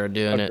 making sure I'm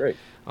doing it. Great.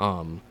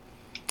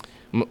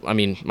 I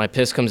mean, my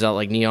piss comes out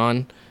like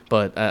neon,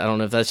 but I don't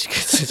know if that's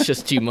it's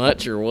just too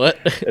much or what.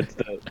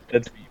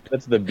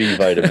 That's the B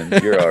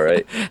vitamins. You're all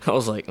right. I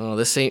was like, oh,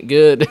 this ain't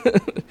good.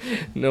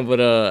 No,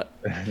 but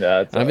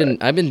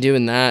I've been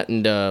doing that,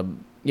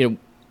 and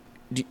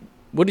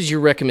what is your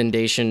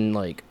recommendation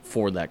like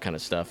for that kind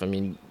of stuff? I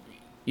mean,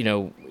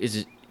 is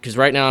it because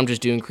right now I'm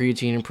just doing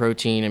creatine and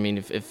protein? I mean,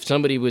 if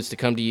somebody was to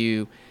come to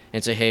you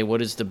and say, hey,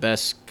 what is the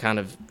best kind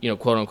of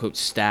quote unquote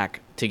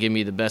stack to give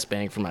me the best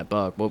bang for my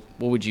buck, what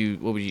would you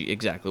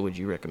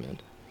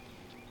recommend?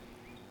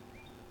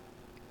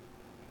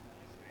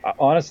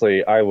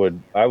 Honestly, I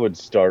would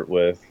start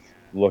with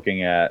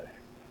looking at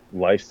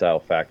lifestyle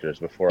factors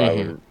before I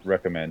would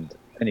recommend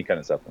any kind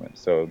of supplement.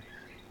 So,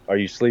 are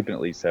you sleeping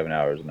at least 7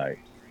 hours a night?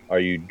 Are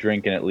you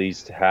drinking at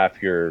least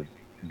half your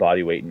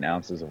body weight in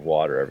ounces of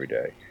water every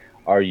day?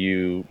 Are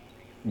you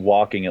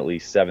walking at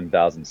least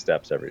 7,000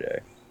 steps every day?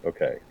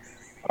 Okay.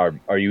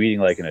 Are you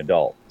eating like an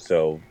adult?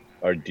 So,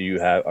 are you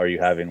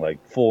having like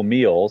full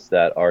meals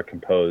that are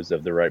composed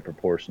of the right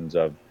proportions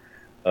of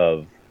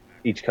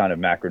each kind of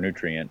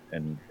macronutrient?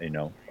 And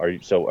are you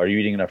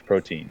eating enough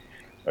protein?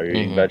 Are you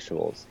eating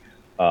vegetables?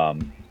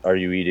 Are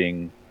you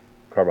eating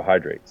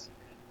carbohydrates?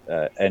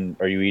 And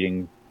are you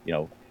eating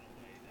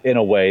in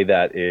a way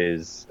that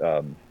is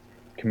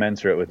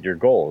commensurate with your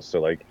goals? So,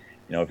 like,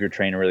 if you're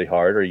training really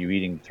hard, are you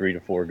eating 3 to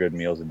 4 good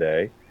meals a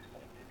day?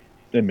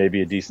 Then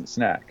maybe a decent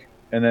snack.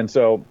 And then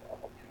so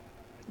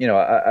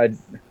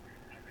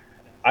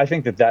I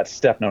think that's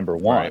step number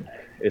one,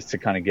 is to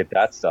kind of get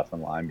that stuff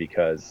in line,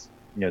 because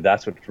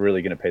that's what's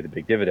really going to pay the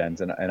big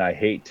dividends. And I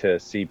hate to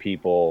see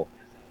people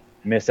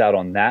miss out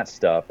on that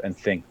stuff and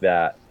think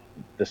that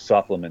the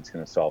supplement's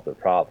going to solve their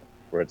problem,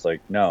 where it's like,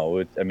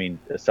 no,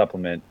 a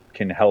supplement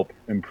can help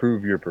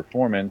improve your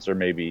performance, or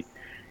maybe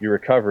your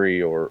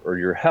recovery, or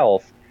your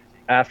health,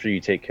 after you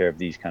take care of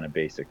these kind of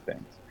basic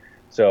things.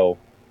 So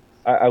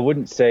I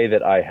wouldn't say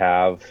that I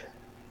have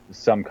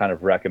some kind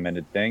of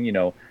recommended thing.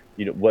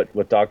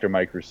 What Dr.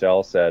 Mike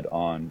Roussel said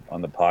on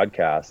the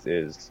podcast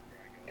is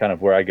kind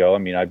of where I go. I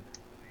mean, I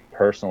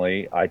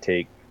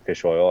take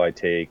fish oil. I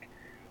take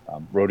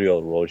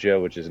rhodiola rosea,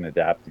 which is an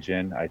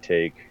adaptogen. I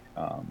take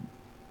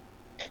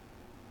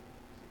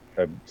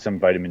some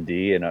vitamin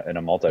D and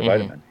a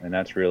multivitamin, and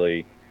that's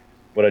really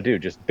what I do.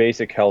 Just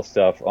basic health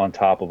stuff on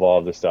top of all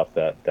of the stuff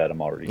that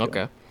I'm already doing.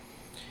 Okay.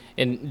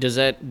 And does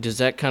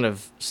that kind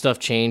of stuff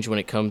change when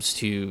it comes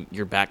to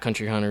your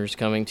backcountry hunters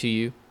coming to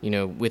you?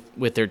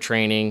 With their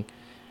training,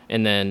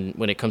 and then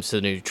when it comes to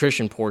the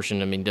nutrition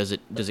portion, I mean, does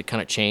it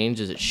kind of change?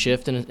 Does it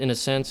shift in a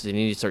sense? Do you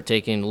need to start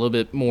taking a little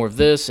bit more of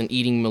this and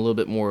eating a little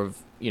bit more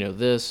of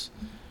this?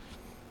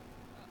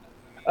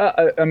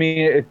 I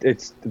mean,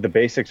 it's the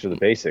basics are the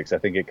basics. I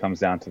think it comes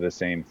down to the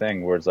same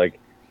thing, where it's like,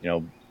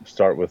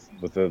 start with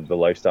the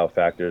lifestyle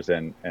factors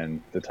and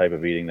the type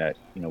of eating that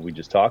we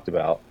just talked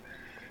about.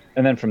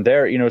 And then from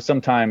there,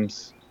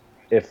 sometimes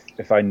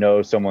if I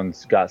know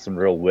someone's got some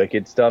real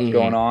wicked stuff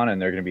going on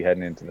and they're going to be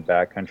heading into the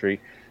backcountry,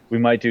 we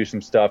might do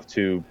some stuff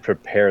to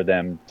prepare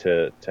them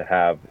to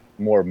have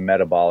more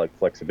metabolic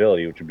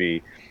flexibility, which would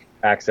be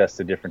access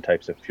to different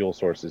types of fuel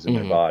sources in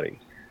their body.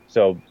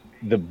 So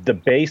the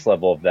base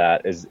level of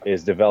that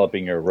is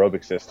developing your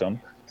aerobic system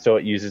so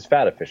it uses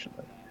fat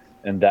efficiently.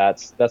 And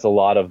that's a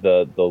lot of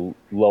the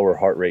lower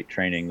heart rate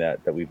training that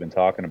we've been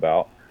talking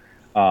about.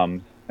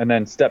 And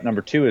then step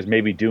number 2 is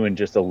maybe doing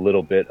just a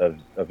little bit of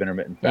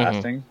intermittent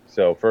fasting.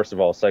 So first of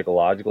all,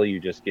 psychologically, you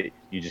just get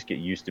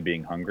used to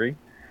being hungry.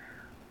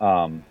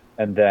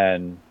 And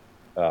then,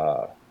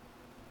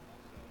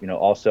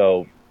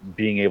 also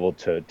being able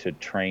to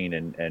train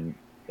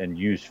and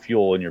use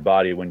fuel in your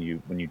body when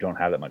you don't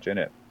have that much in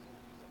it.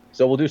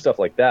 So we'll do stuff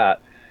like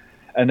that.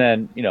 And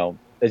then,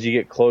 as you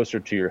get closer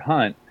to your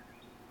hunt,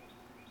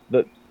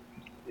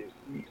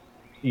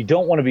 you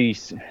don't want to be,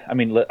 I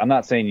mean, I'm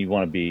not saying you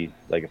want to be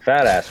like a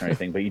fat ass or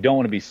anything, but you don't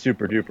want to be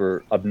super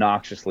duper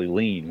obnoxiously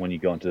lean when you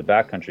go into the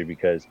backcountry,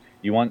 because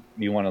you want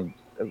to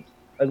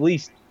at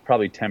least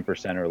probably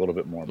 10% or a little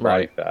bit more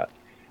body fat.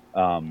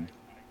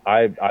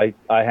 I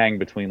hang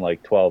between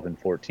like 12 and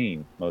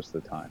 14 most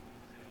of the time.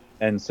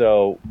 And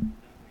so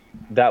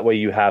that way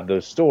you have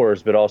those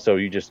stores, but also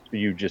you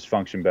just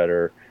function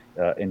better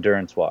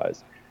endurance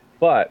wise.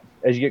 But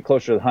as you get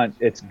closer to the hunt,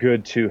 it's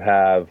good to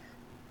have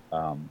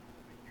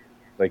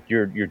like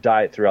your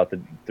diet throughout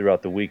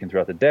the week and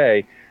throughout the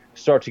day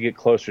start to get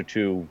closer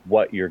to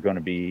what it's going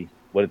to be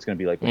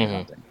like when you're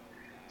hunting,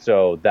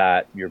 so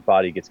that your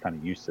body gets kind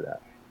of used to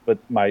that. But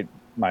my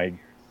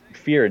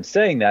fear in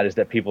saying that is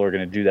that people are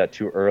going to do that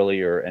too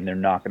early, and they're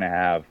not going to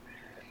have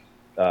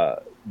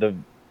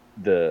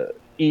the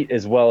eat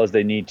as well as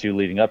they need to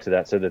leading up to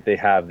that, so that they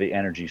have the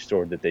energy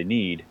stored that they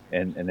need,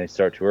 and they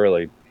start too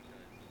early,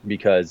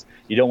 because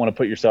you don't want to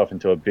put yourself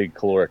into a big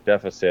caloric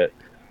deficit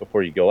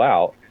before you go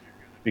out,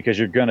 because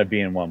you're going to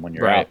be in one when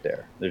you're out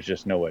there. There's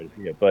just no way to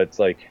be it. But it's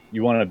like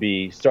you want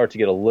to start to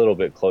get a little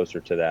bit closer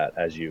to that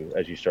as you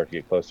start to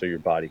get closer, your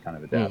body kind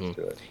of adapts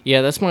to it.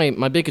 Yeah, that's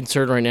my big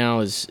concern right now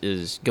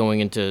is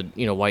going into,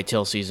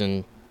 whitetail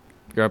season.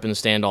 You're up in the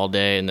stand all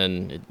day, and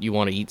then you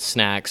want to eat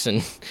snacks, and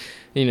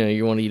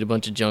you want to eat a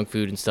bunch of junk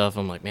food and stuff.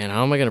 I'm like, man,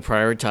 how am I going to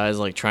prioritize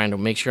like trying to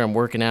make sure I'm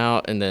working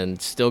out and then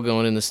still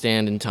going in the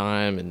stand in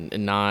time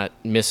and not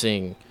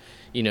missing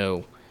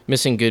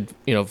good,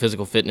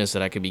 physical fitness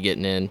that I could be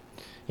getting in,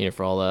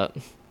 for all that.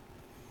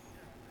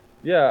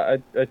 Yeah.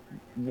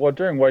 Well,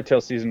 during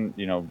whitetail season,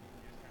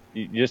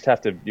 you just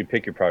have to, you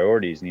pick your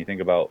priorities, and you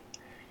think about,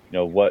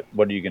 what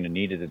are you going to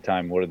need at the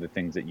time? What are the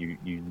things that you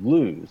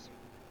lose?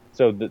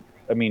 So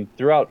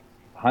throughout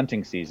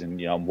hunting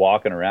season, I'm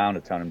walking around a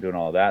ton, I'm doing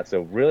all of that.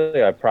 So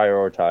really I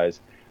prioritize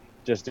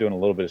just doing a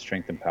little bit of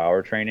strength and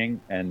power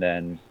training, and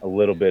then a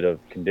little bit of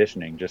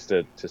conditioning just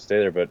to stay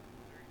there. But,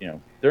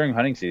 during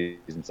hunting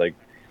season, it's like,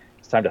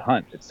 it's time to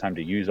hunt. It's time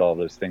to use all of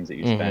those things that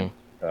you spent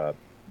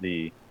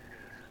the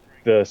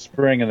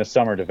spring and the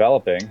summer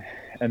developing,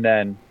 and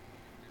then,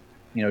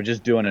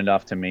 just doing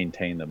enough to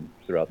maintain them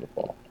throughout the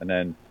fall. And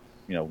then,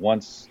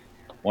 once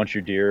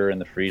your deer are in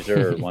the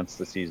freezer or once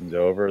the season's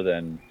over,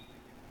 then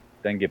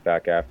get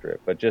back after it,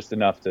 but just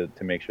enough to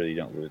make sure that you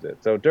don't lose it.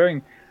 So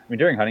during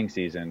hunting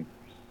season,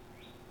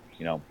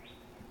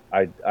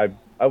 I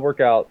work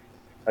out.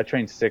 I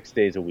train 6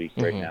 days a week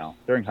right now.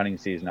 During hunting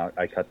season,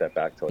 I cut that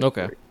back to like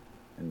 3.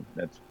 And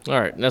that's all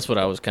right. That's what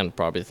I was kind of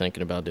probably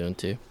thinking about doing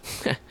too.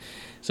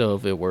 So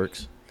if it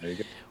works. There you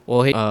go.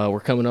 Well, hey,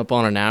 we're coming up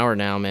on an hour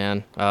now,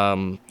 man.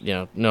 No,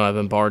 I've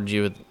bombarded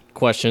you with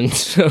questions,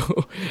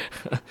 so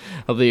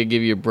I'll give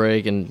you a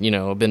break. And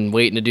I've been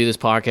waiting to do this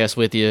podcast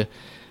with you.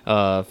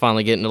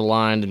 Finally getting it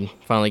aligned and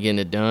finally getting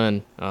it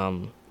done.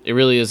 It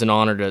really is an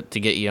honor to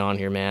get you on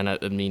here, man. I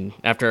mean,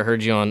 after I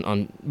heard you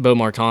on Bo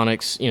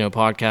Martonic's,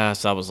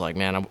 podcast, I was like,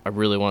 man, I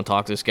really want to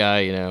talk to this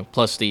guy,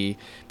 Plus the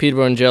peanut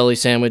butter and jelly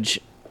sandwich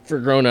for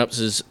grown-ups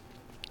is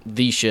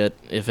the shit.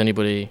 If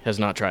anybody has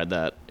not tried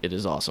that, it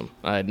is awesome.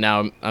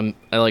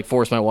 I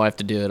force my wife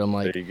to do it. I'm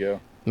like, there you go.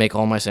 make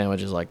all my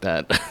sandwiches like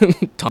that.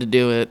 Time to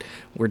do it.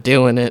 We're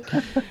doing it.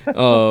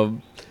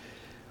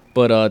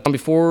 But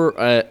before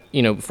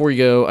you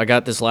go, I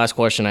got this last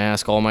question I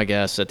ask all my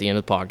guests at the end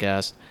of the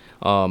podcast.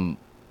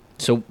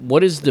 So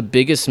what is the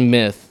biggest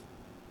myth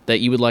that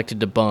you would like to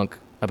debunk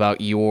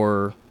about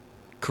your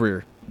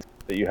career?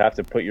 That you have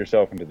to put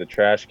yourself into the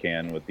trash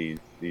can with these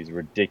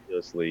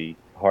ridiculously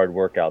hard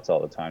workouts all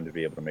the time to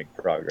be able to make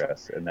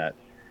progress, and that,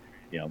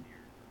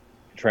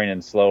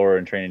 training slower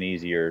and training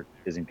easier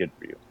isn't good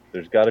for you.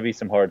 There's got to be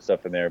some hard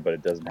stuff in there, but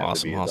it doesn't have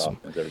to be as often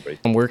as everybody.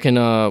 And where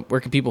can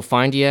people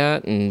find you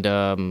at,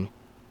 and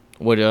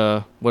what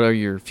are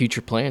your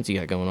future plans you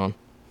got going on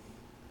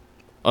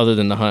other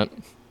than the hunt?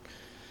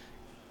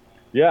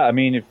 Yeah, I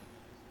mean,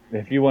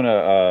 if you want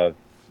to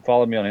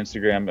follow me on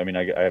Instagram, I mean,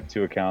 I have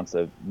 2 accounts.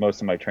 Most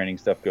of my training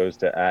stuff goes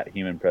to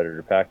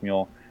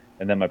 @HumanPredatorPackMule,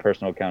 and then my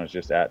personal account is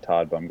just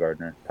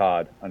 @ToddBumgardner,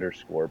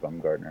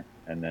 Todd_Bumgardner.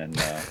 And then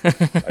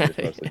I just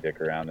mostly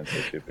dick around and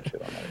say stupid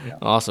shit on that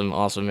account.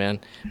 Awesome, man.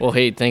 Well,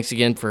 hey, thanks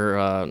again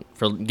for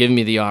giving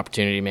me the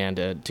opportunity, man,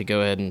 to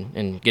go ahead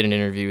and get an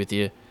interview with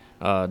you.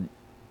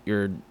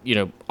 You're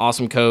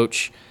awesome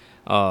coach,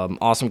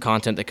 awesome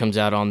content that comes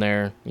out on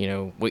there.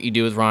 What you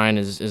do with Ryan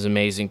is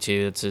amazing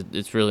too.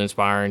 It's really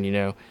inspiring.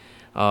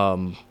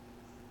 And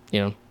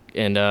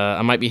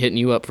I might be hitting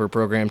you up for a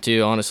program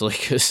too, honestly,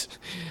 because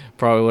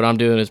probably what I'm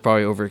doing is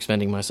probably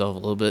overextending myself a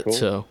little bit. Cool.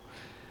 So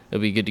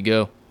it'll be good to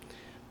go.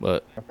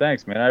 But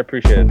thanks, man. I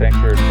appreciate it. Thanks,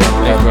 brother.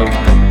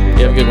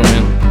 You have a good one,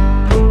 man.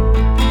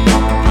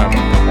 All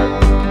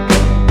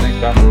right. Thanks,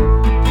 pal.